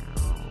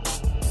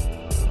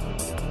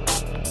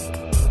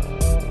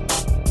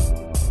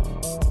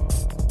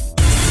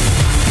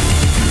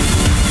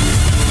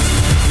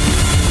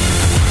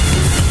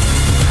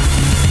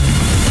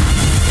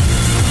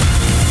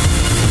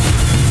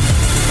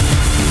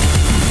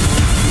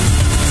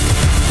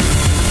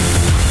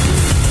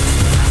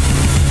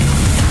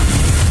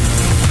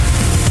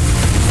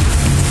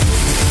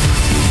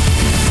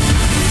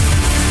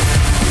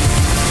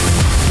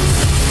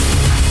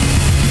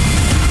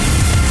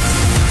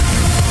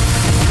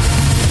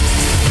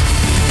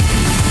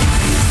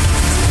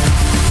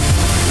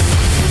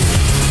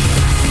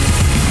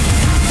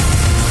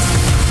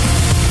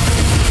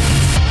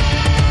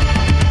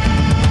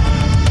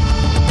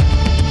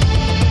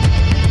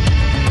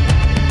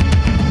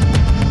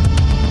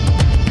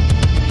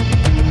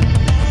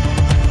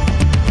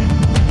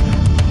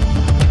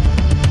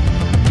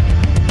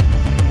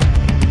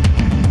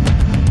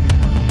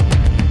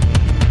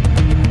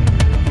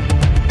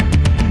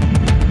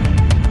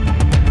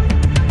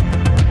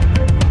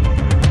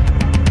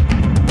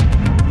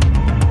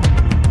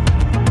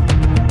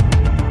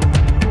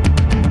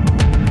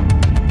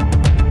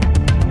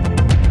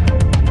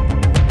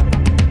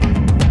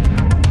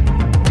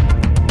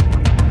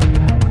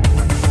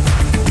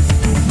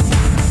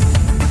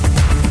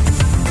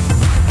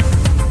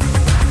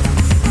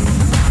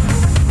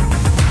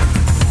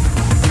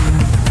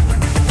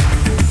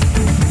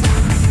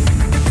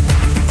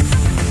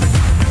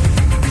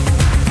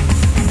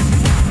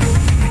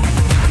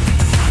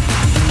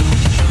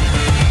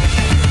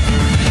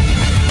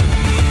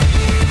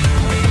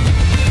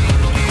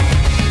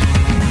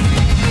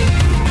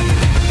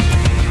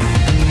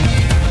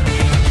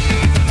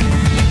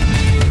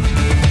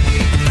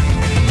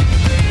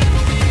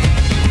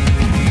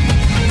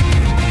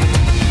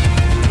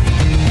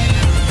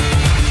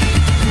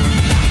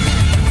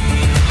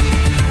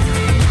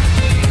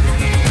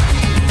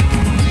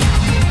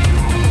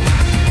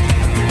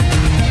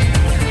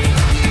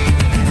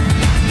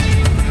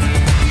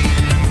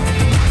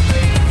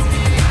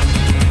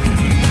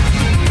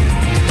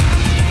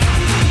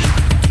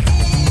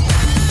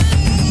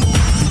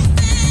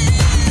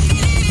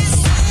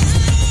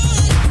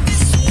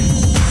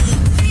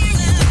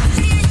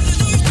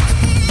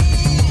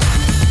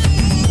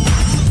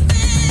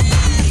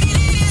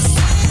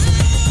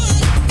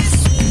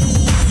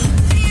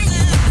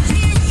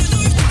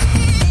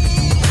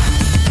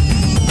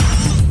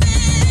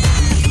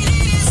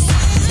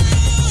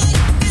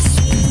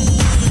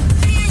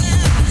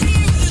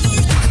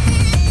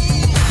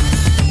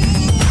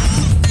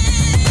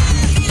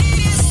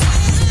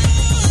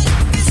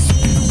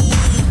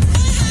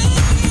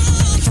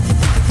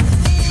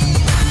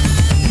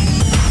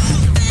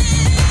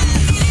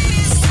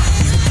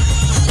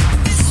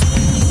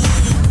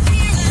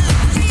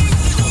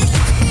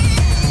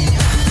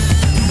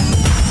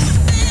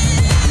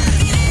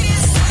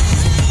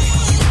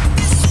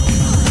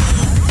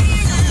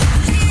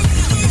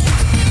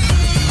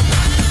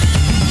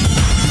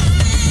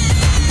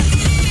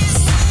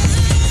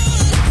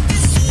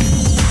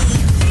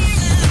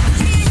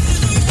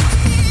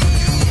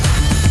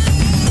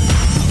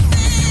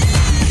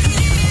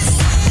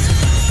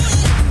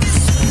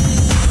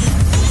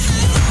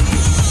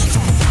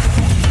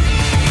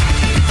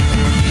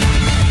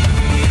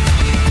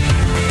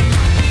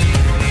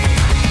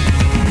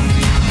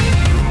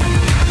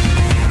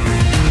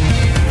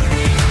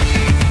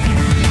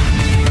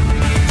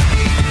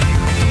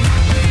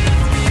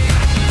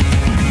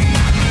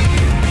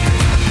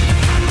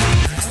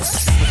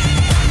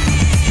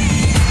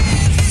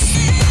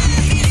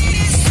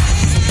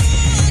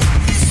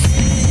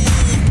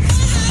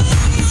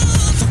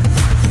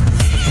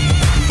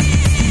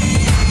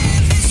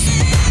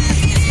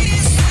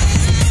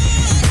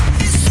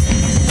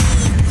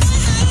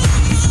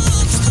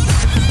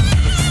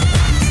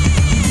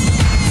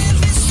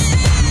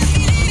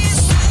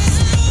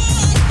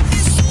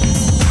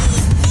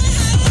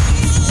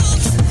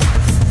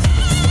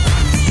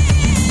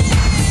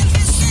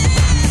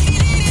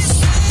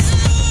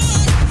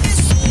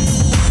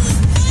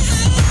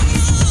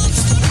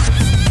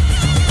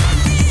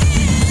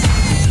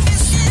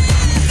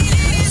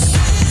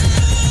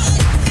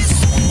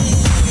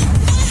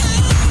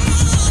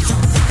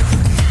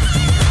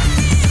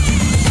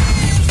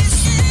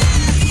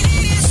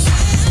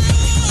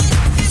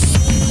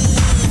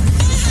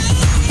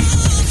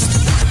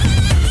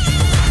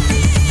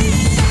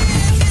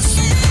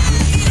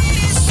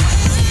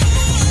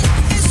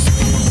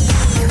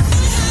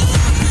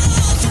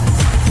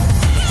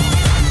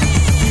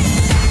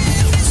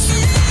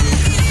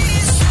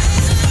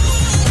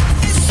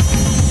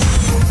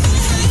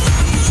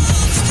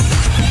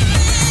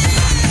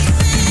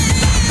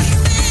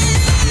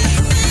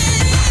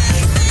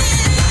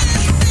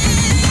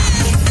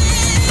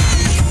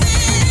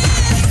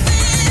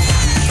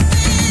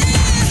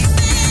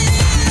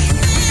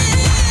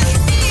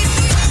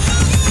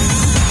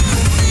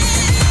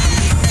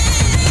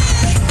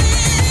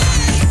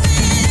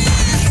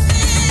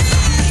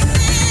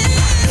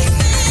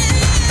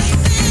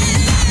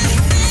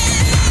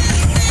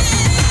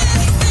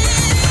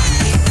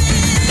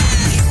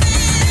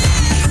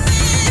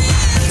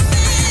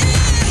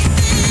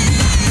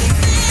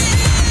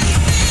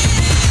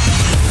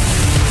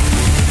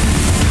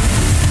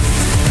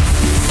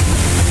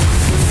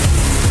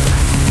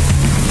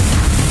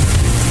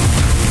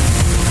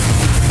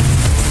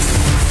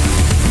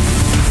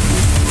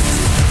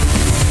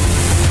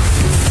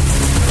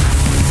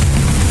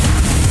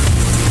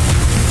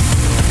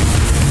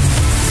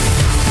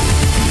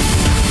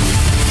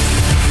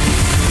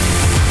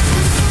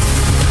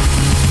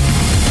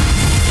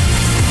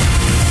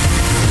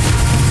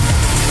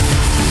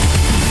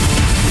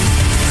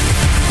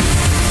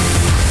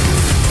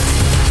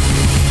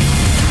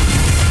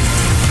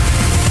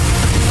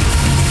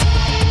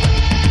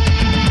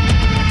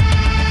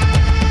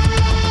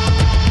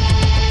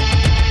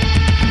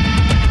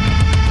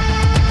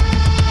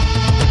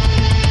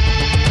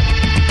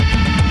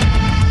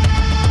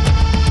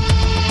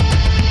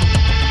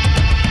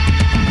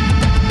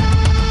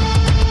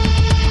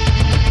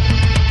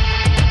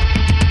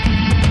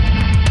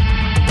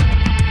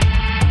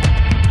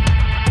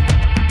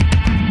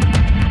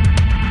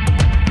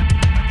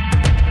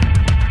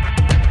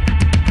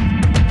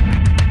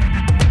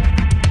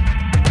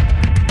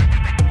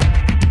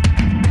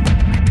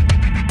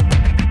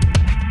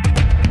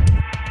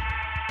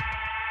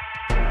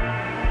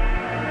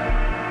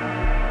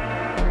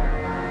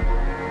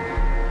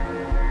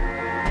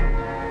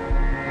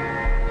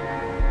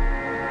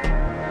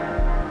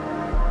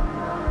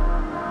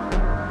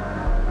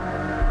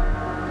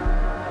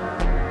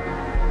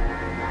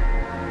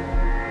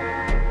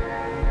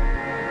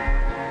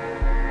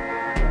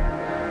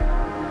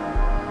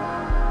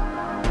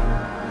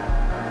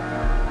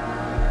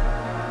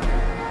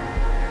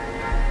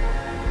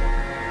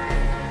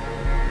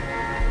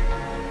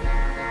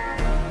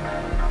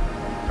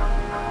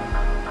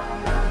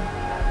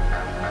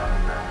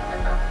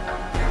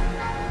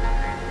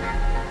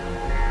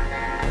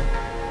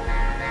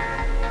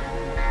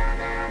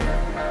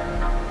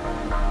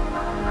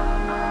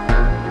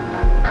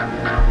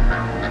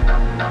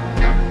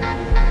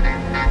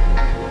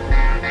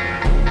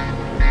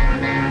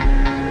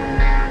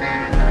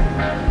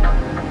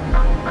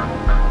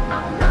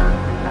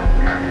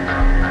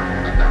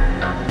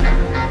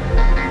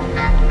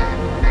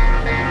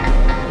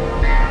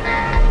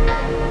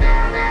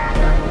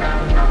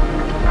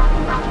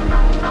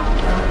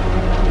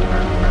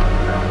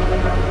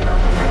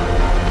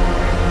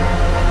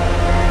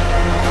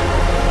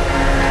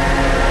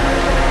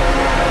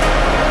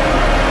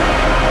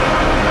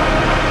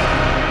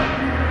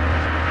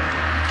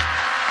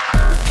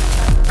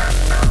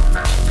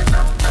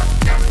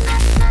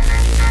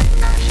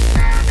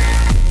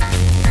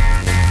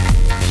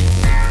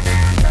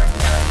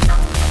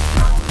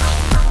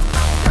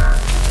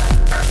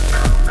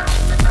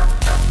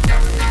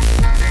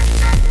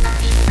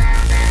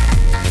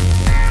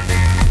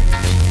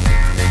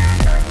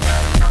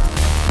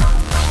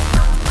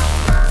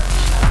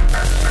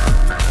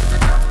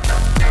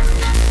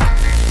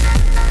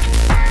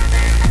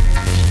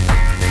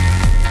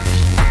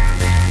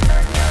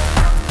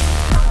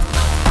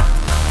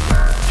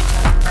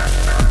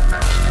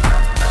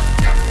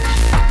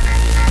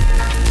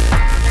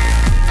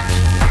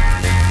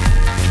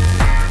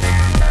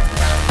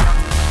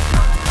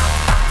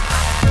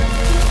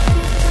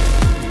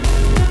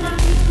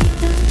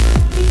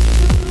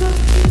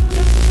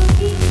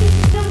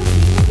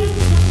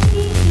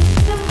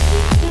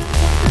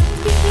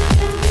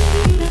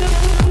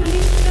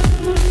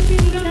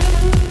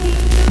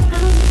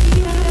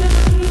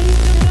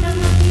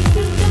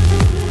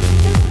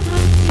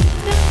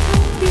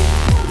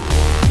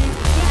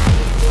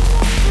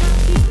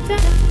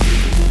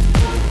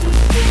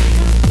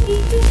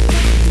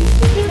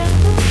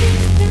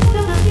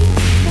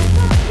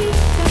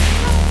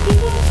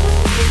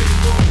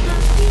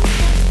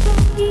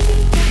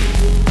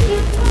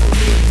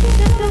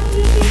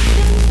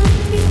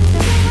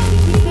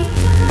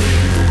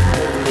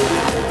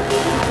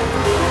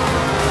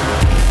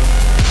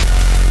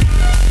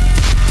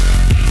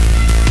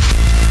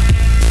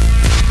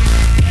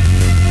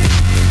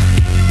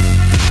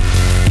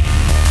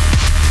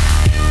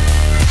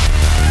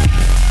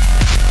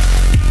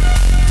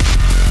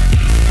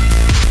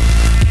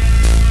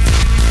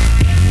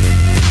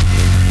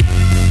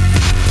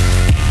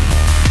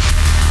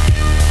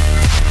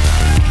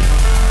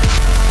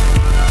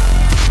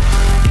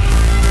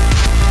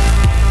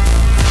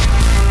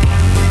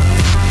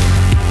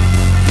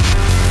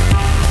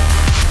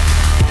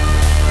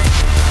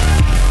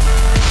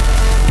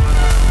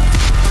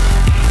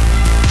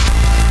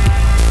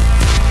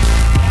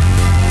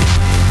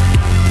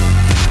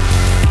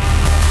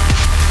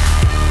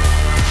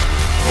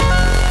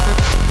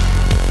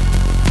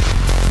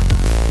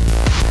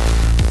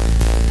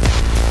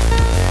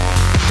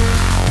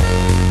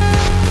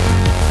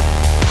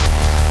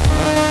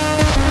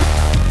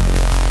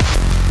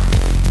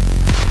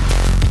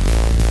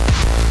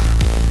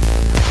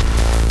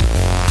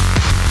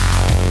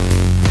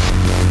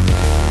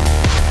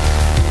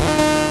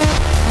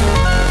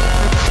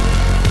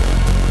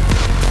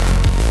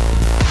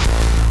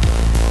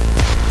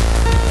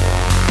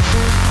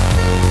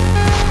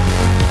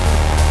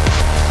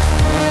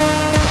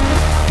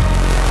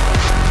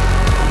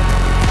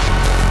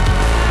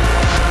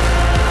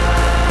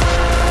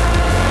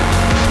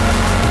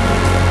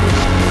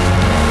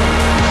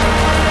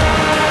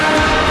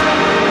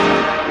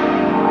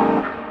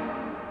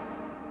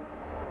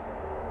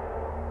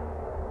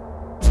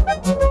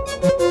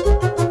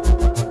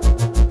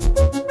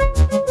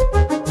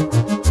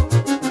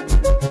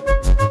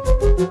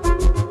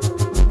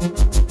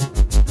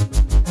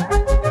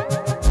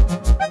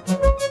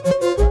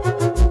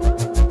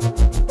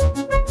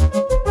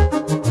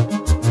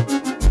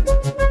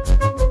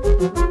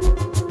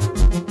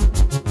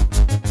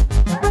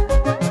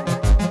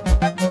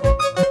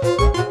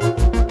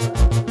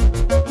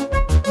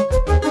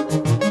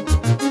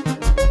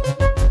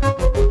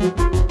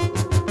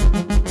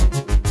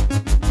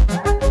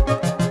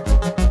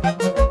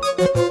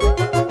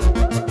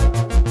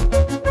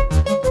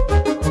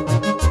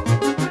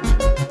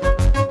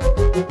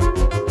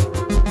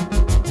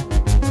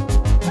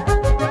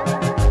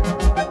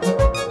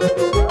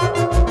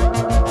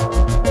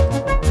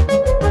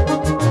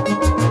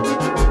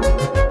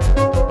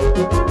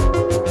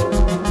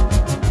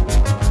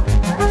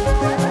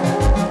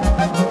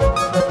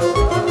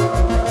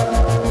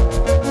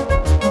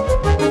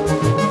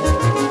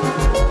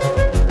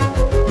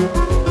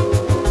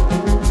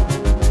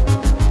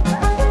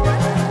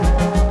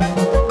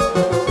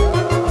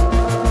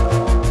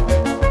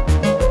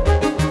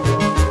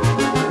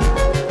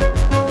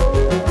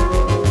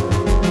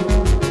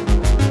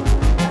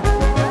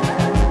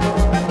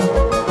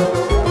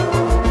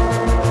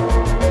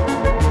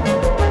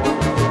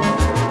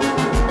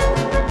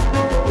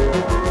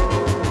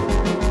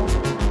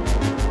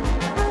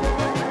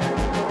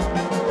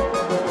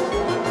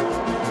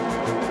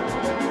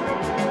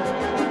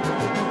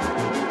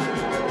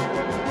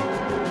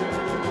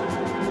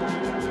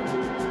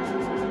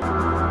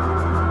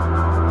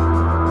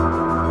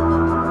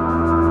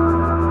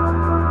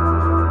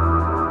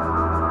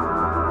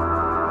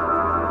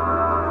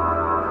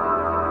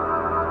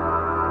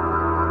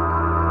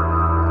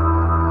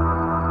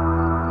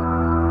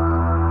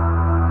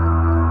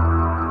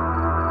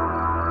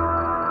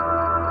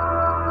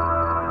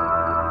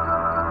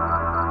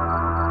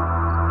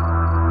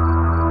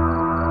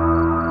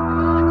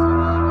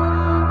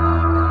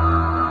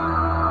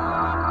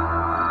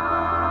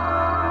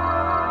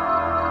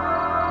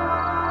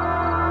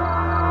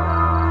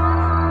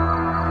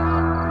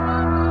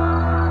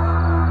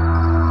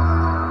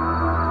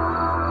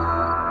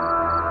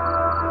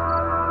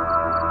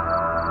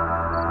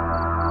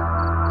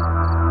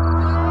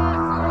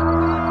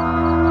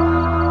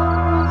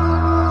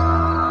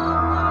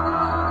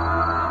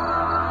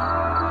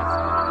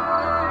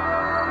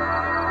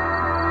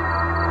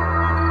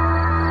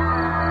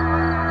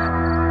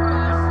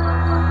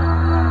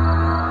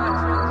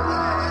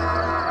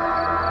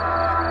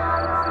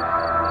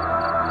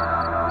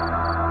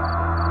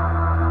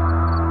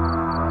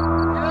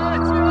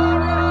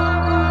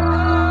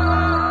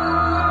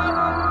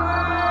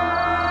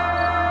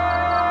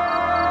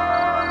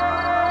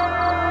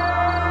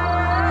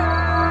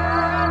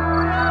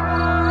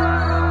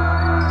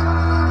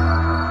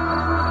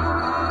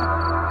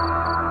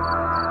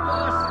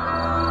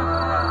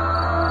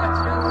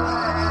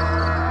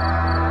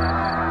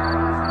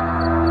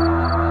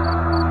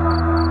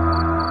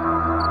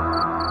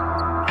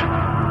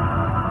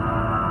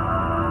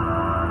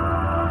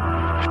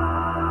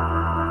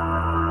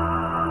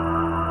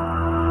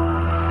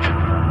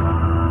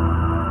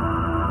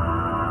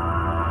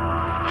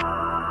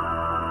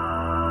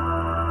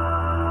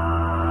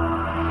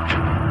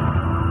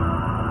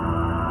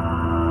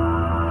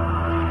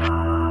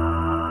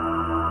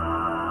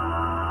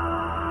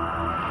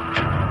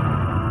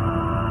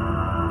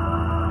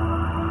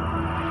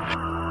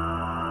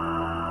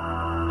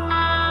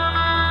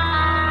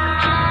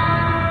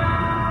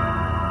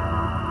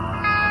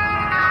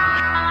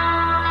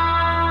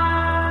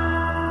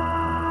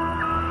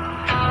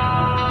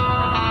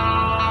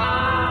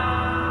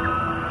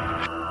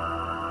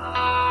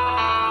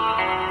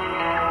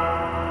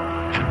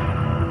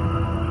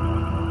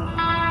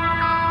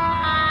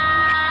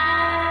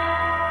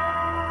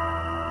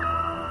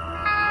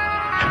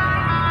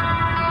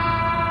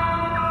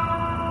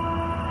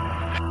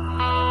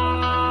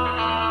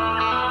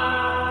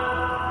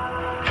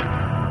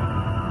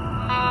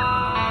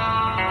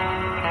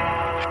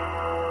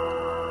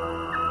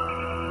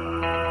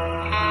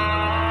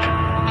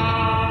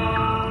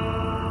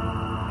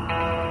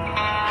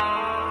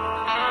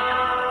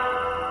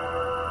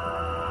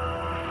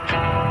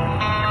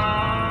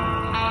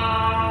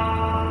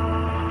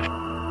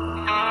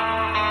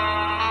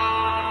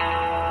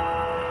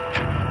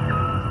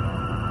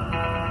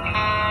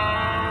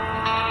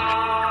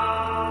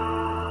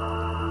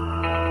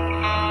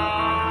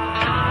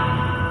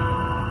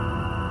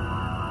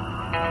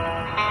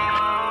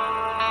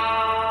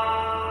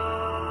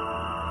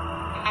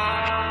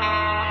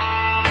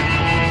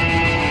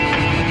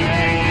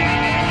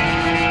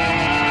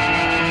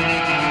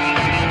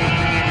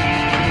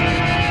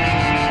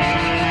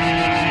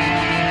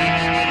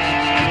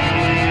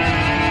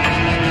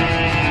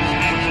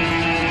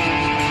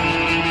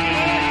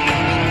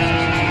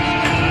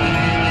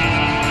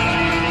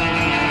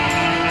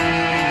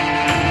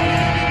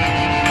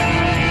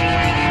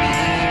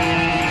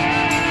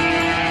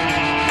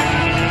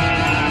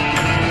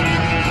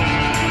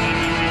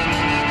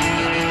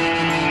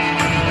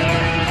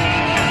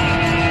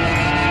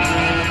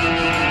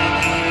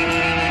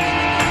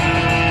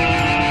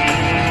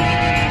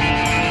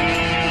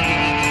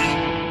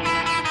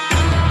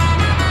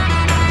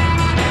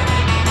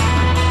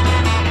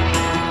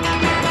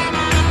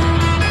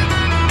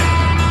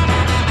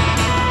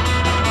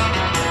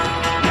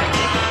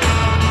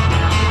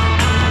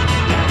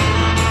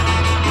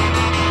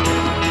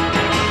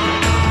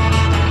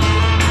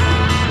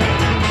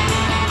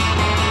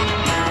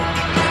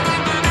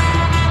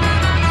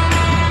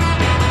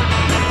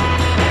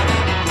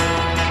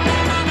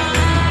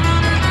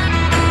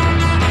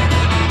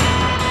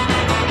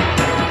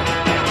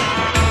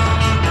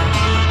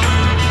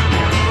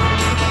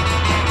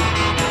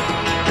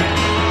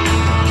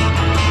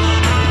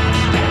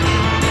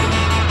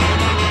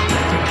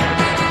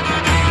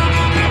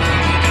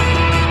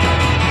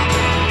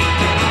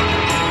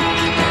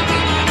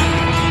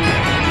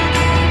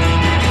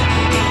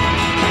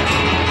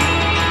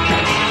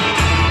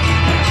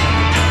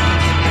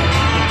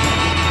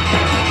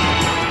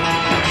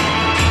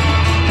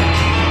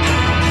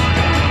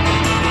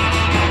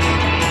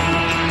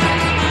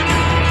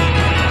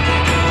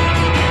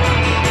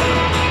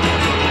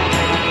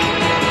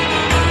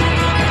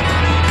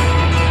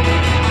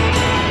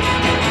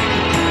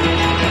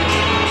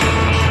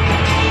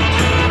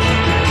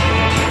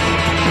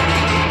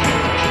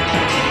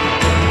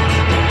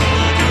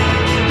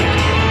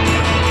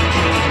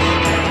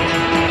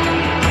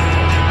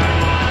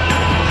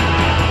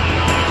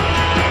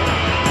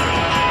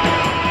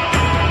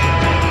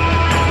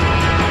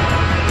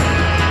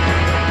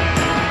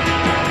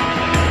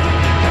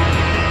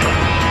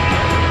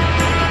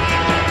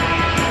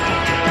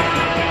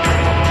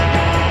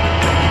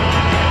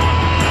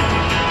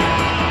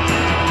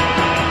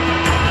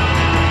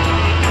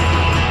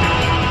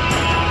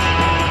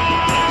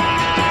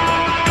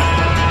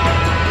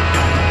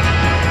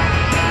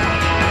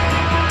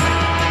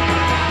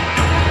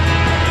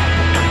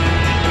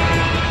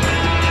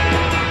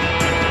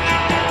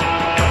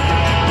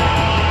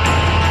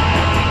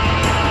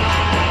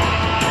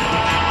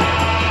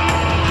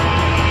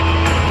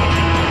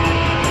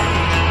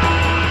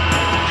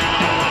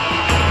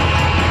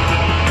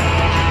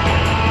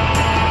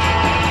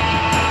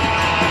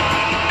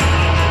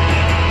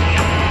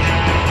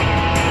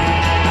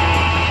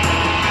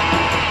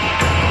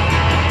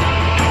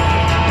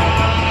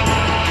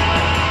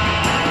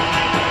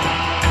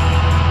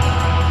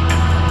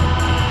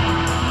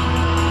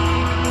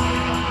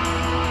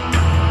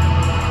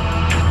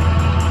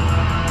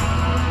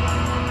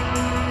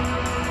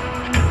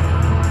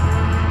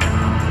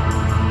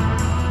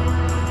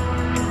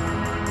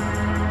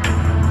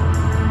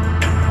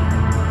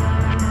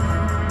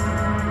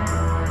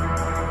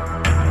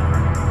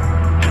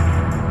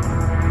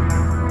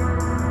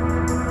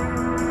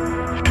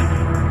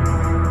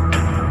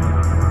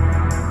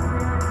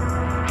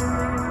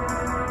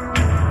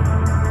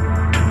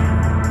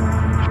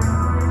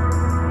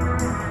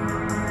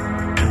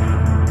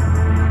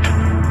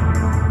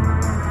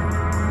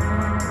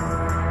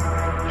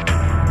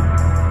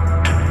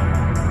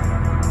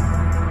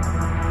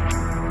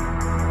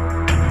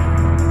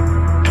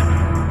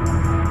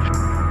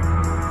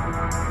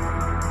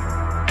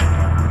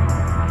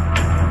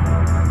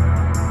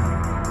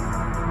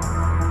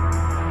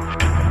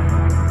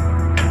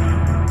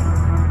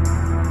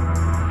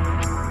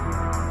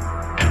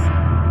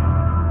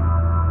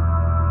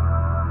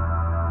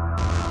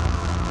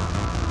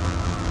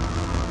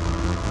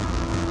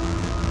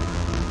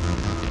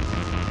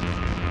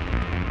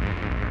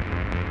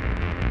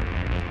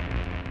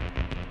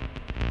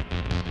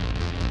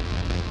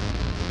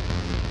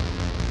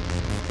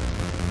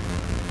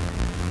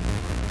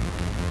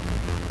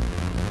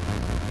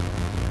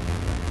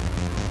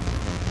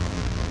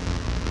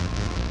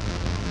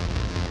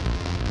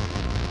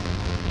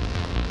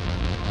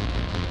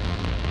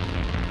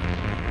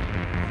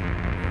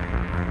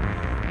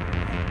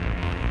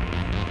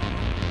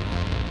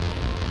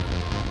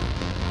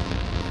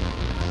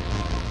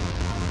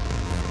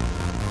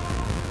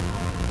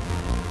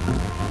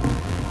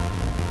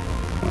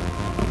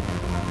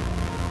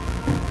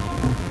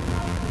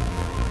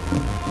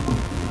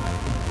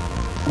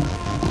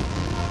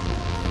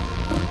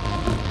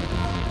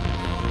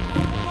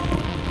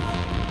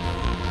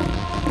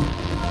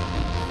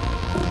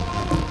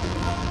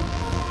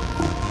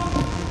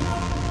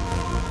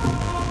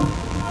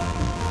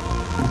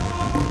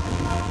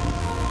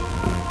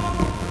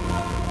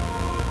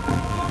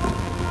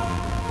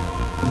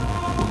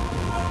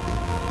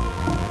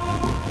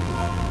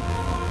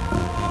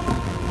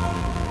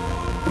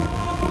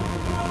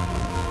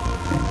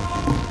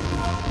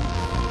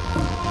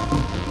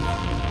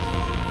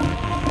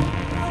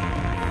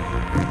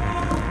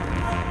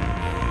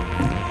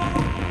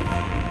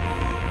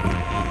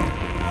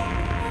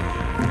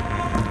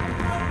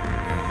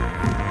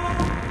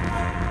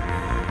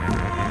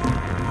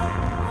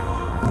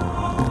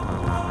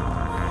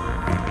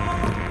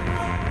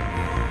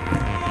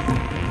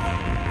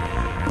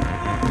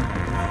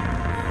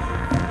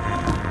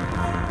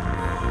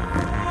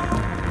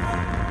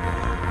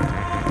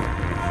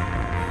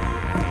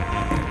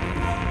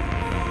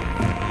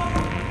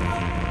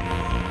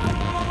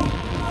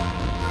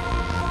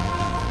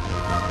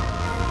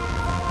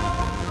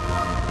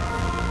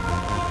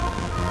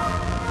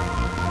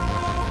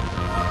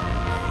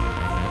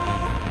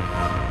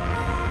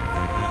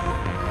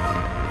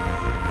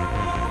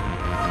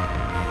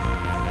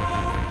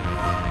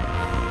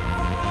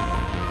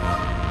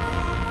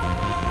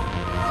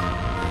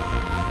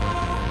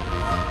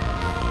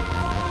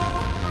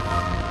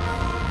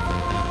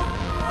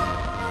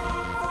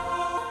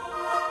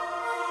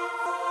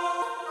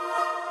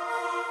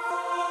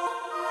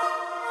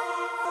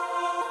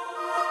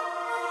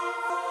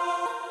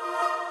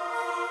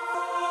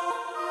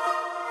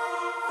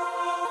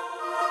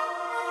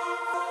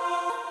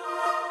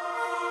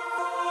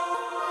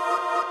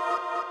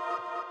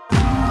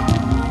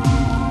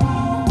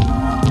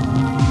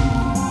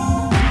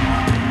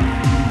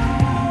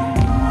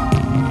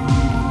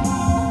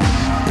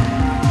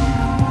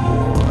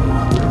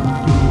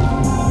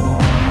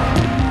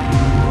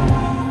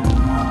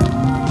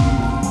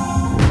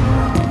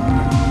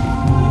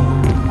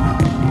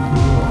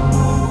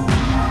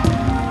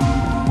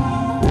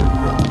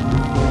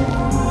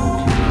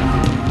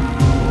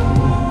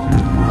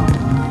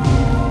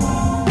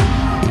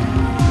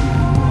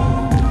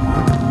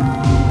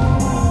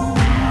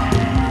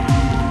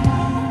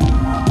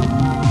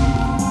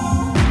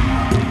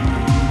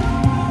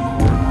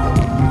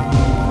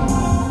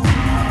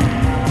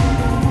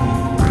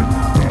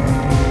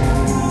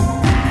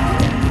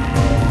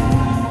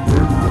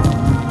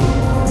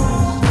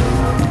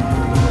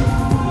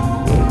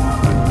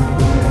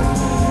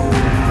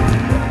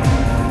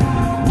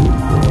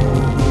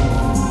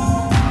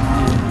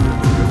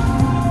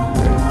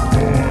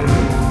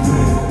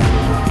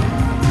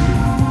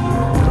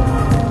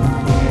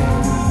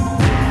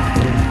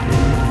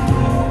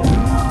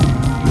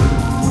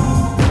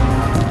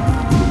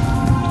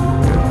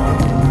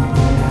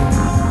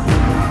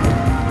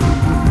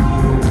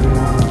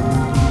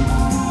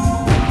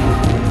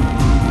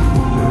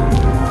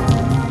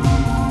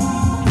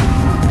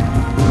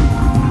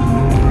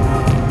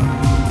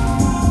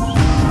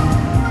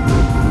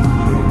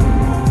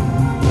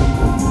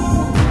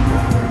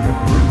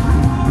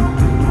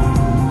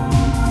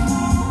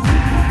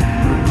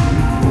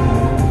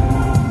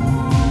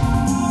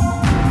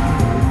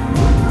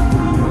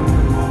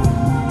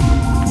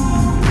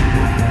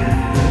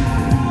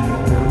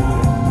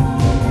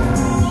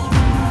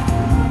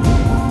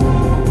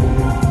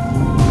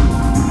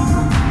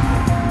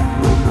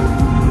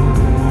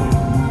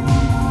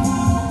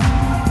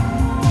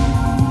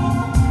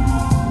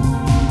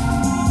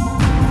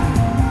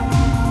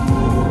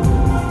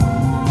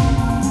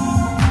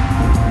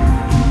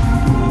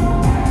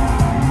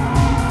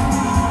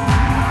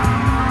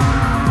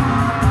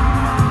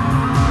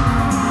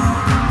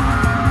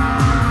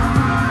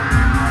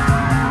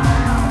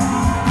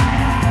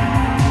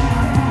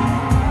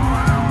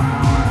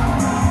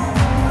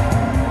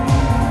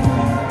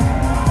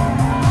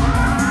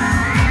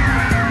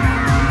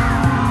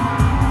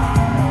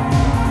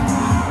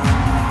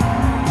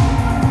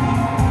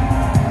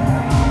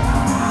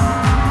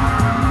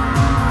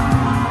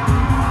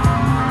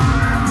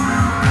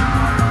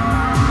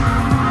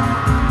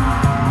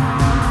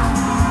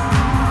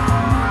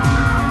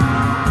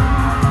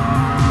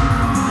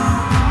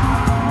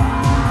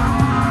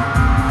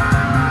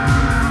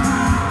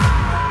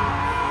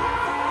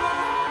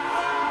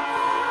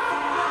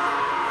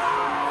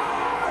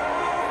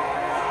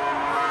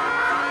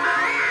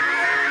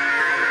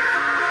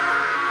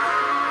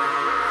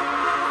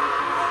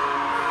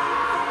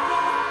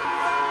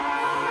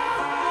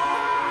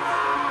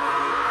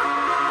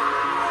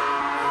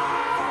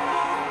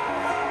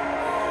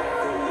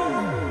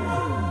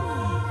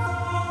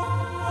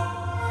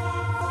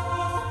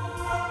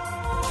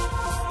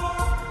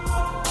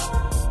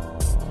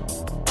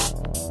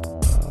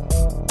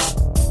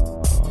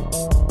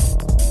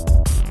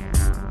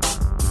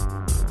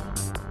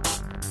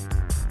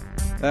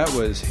 That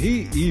was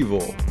He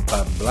Evil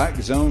by Black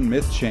Zone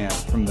Myth Chant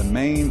from the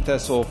main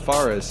Thecel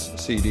Phares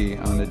CD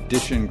on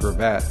Edition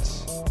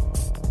Gravats.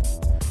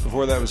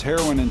 Before that was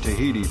Heroin in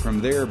Tahiti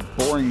from their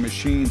Boring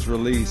Machines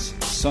release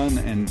Sun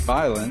and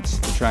Violence.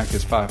 The track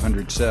is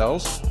 500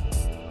 Cells.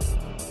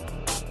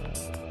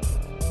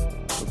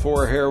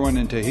 Before Heroin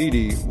in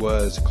Tahiti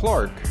was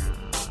Clark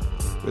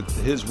with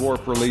his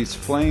Warp release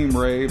Flame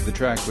Rave. The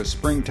track was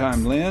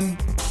Springtime Linn.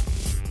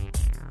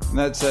 And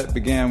that set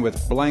began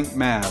with Blank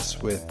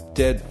Mass with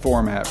Dead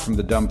Format from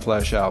the Dumb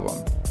Flesh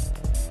album.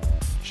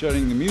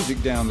 Shutting the music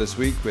down this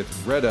week with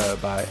Retta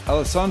by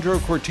Alessandro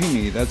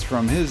Cortini. That's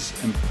from his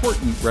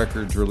Important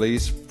Records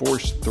release,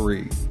 Forse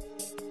 3.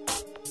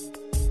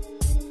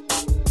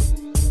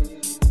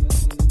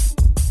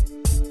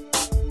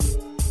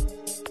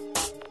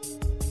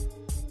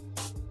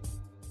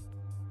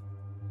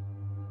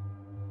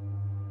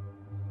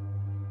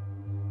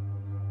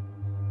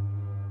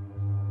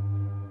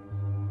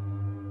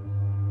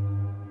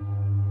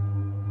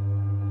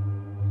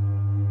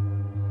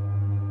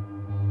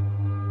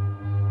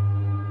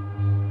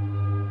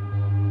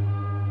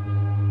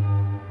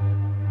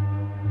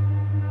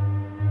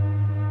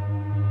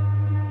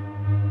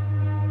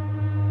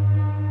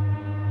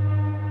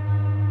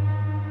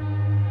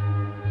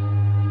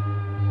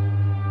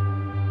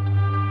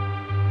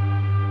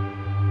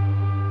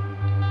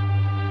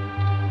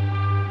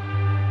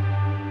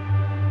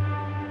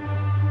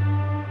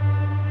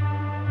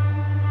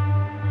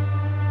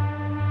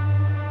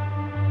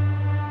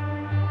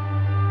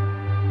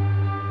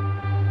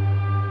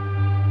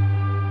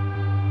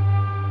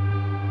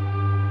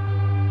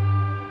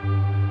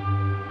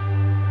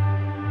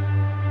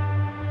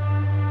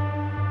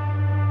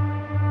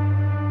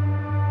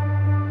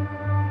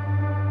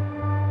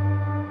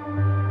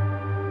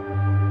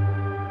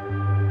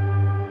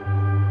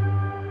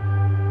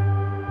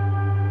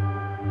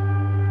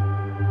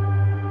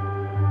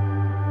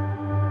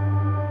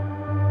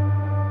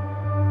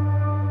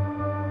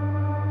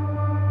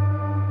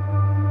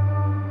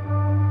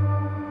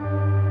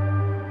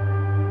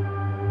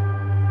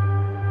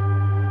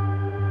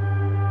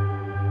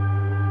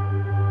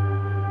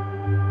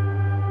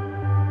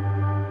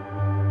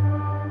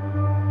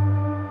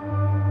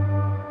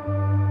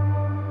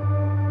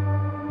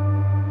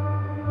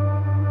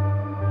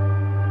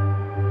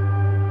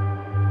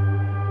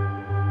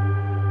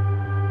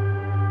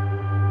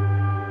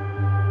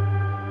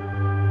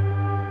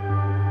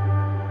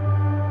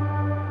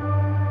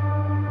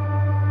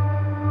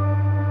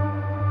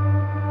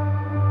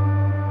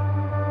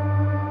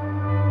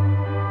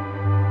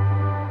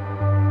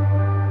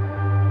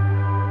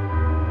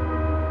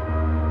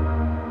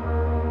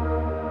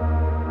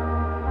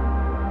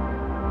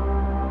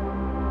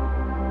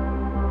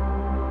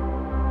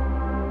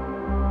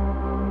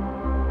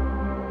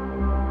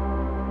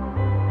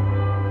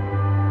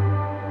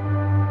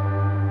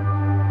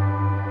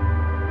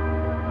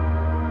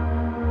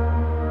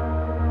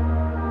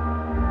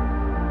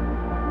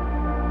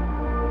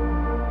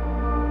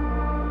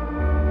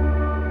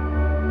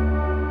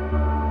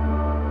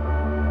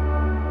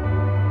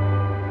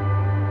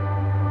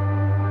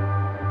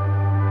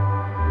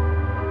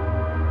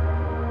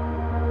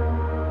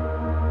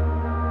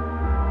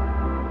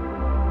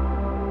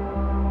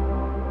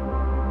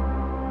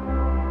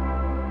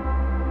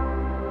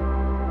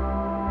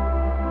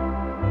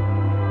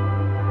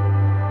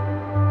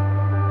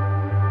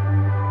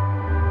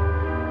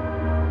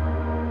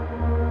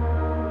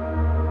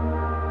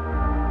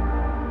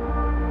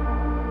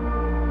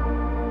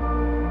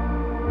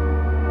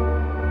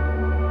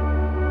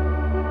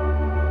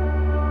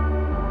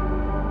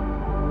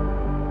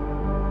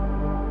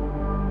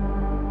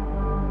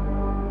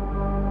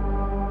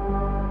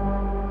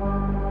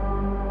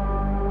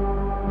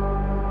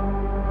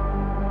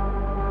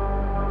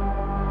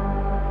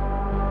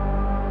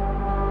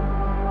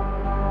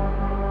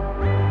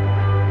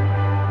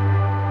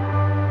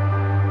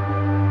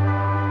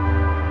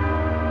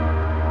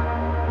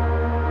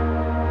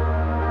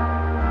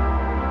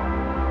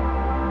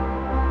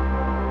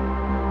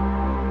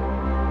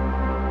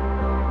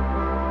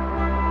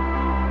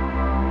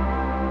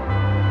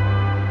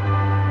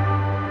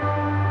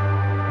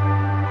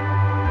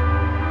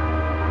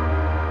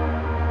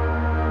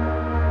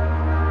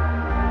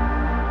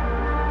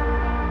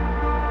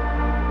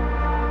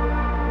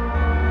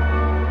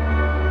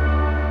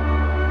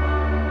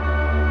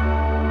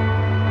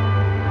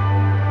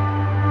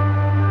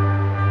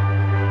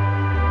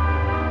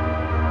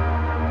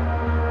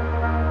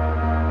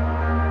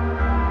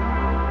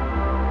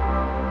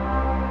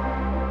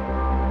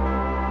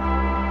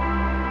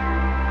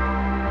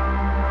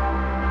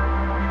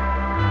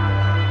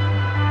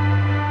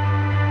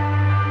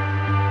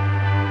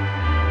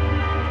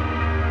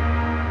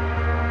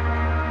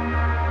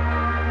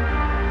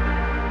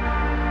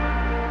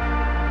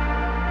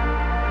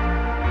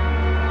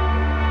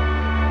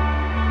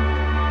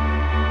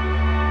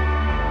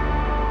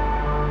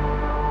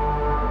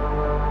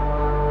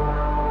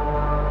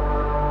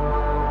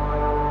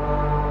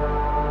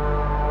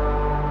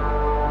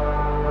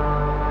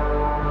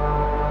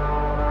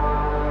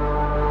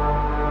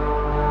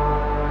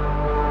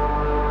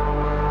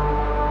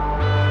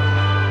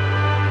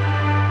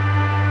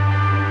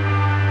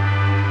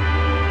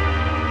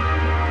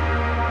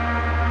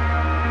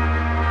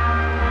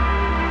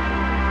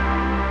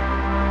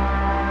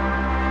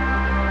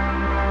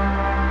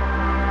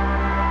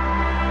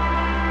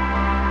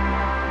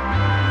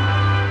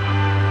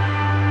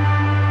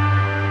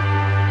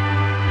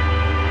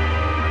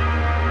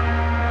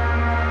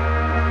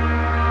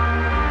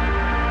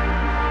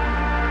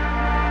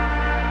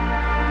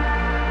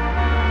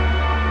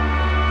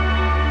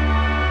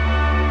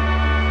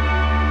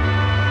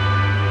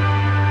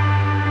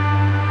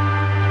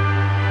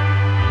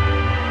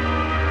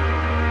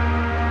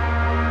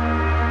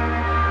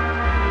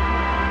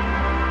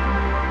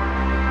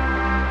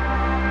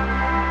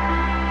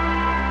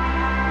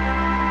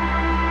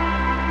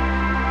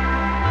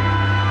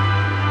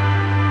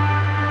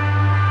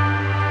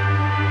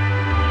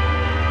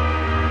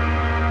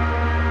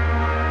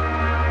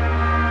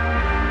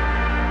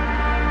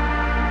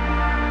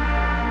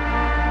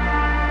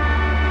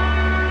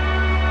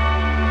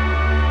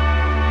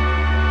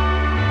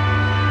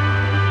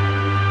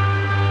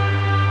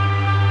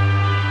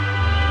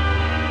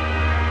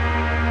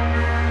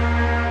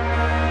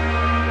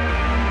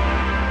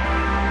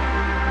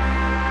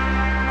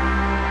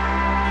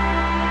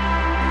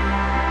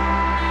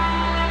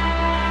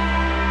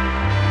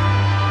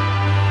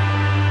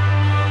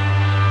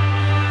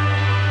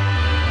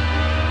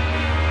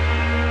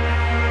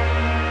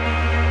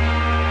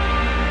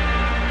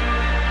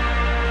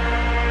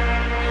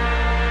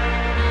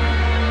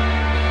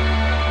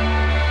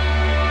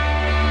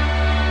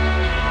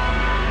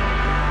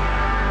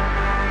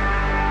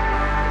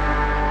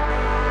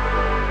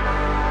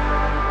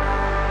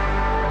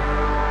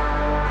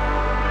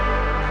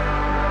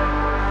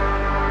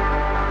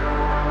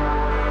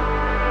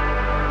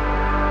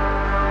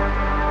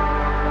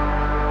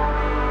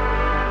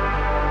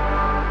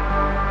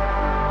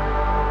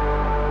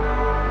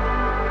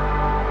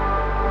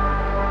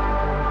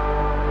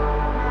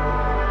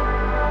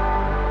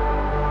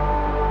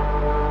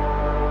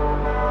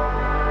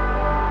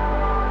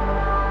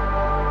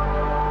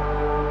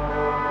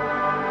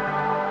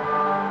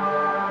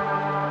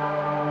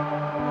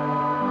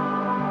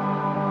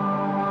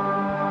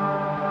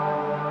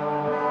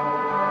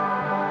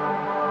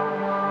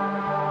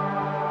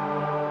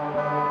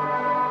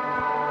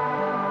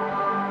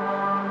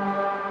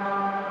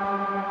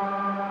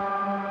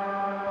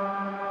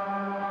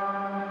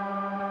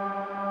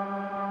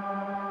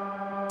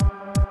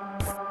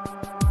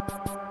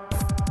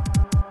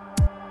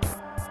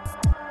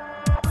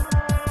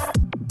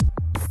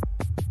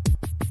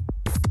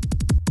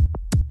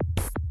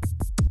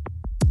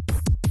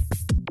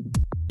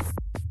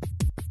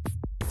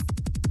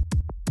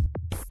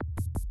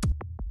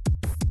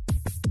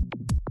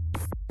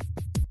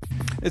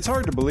 It's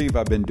hard to believe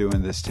I've been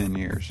doing this 10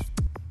 years.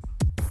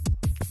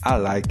 I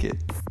like it.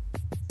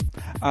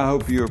 I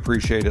hope you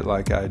appreciate it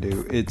like I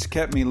do. It's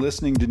kept me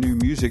listening to new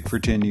music for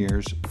 10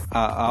 years.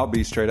 I'll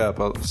be straight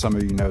up. Some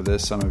of you know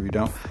this, some of you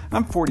don't.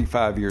 I'm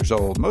 45 years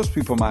old. Most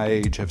people my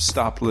age have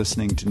stopped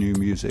listening to new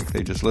music.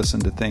 They just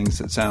listen to things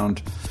that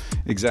sound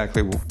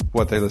exactly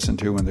what they listened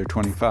to when they're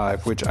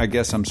 25, which I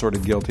guess I'm sort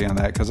of guilty on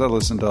that because I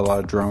listened to a lot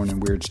of drone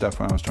and weird stuff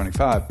when I was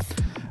 25.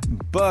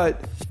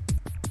 But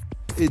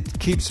it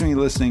keeps me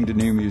listening to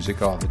new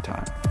music all the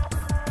time.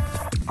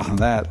 On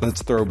that,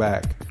 let's throw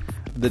back.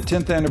 The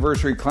 10th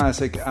anniversary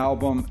classic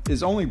album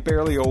is only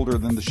barely older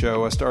than the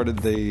show. I started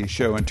the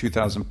show in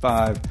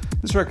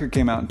 2005. This record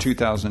came out in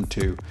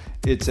 2002.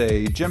 It's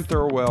a Jim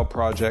Thirlwell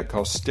project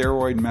called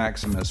Steroid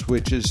Maximus,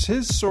 which is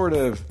his sort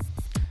of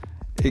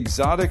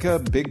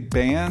exotica big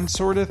band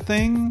sort of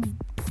thing.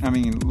 I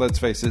mean, let's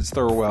face it, it's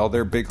Thirlwell.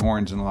 They're big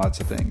horns and lots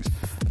of things.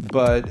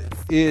 But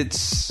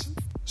it's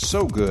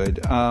so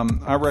good.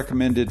 I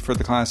recommended for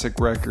the classic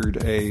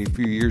record a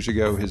few years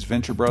ago his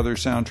Venture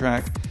Brothers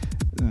soundtrack.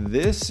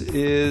 This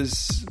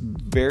is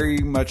very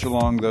much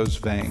along those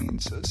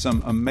veins.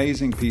 Some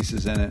amazing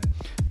pieces in it.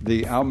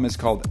 The album is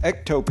called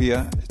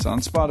Ectopia. It's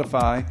on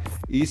Spotify.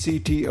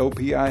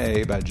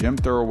 Ectopia by Jim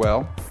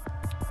Thirlwell.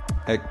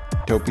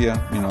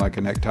 Ectopia, like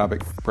an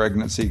ectopic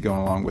pregnancy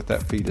going along with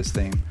that fetus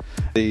theme.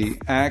 The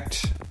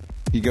act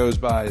he goes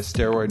by is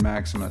Steroid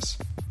Maximus.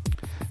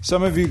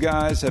 Some of you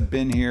guys have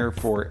been here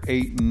for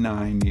 8 and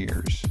 9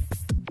 years.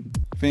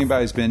 If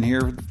anybody's been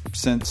here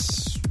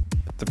since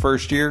the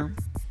first year,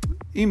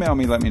 email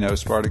me, let me know,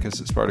 Spartacus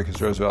at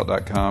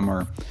SpartacusRoosevelt.com,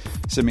 or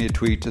send me a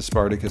tweet to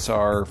SpartacusR,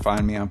 or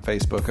find me on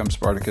Facebook. I'm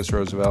Spartacus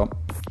Roosevelt.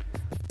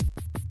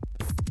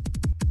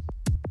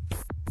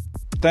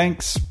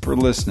 Thanks for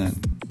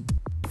listening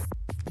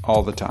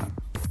all the time.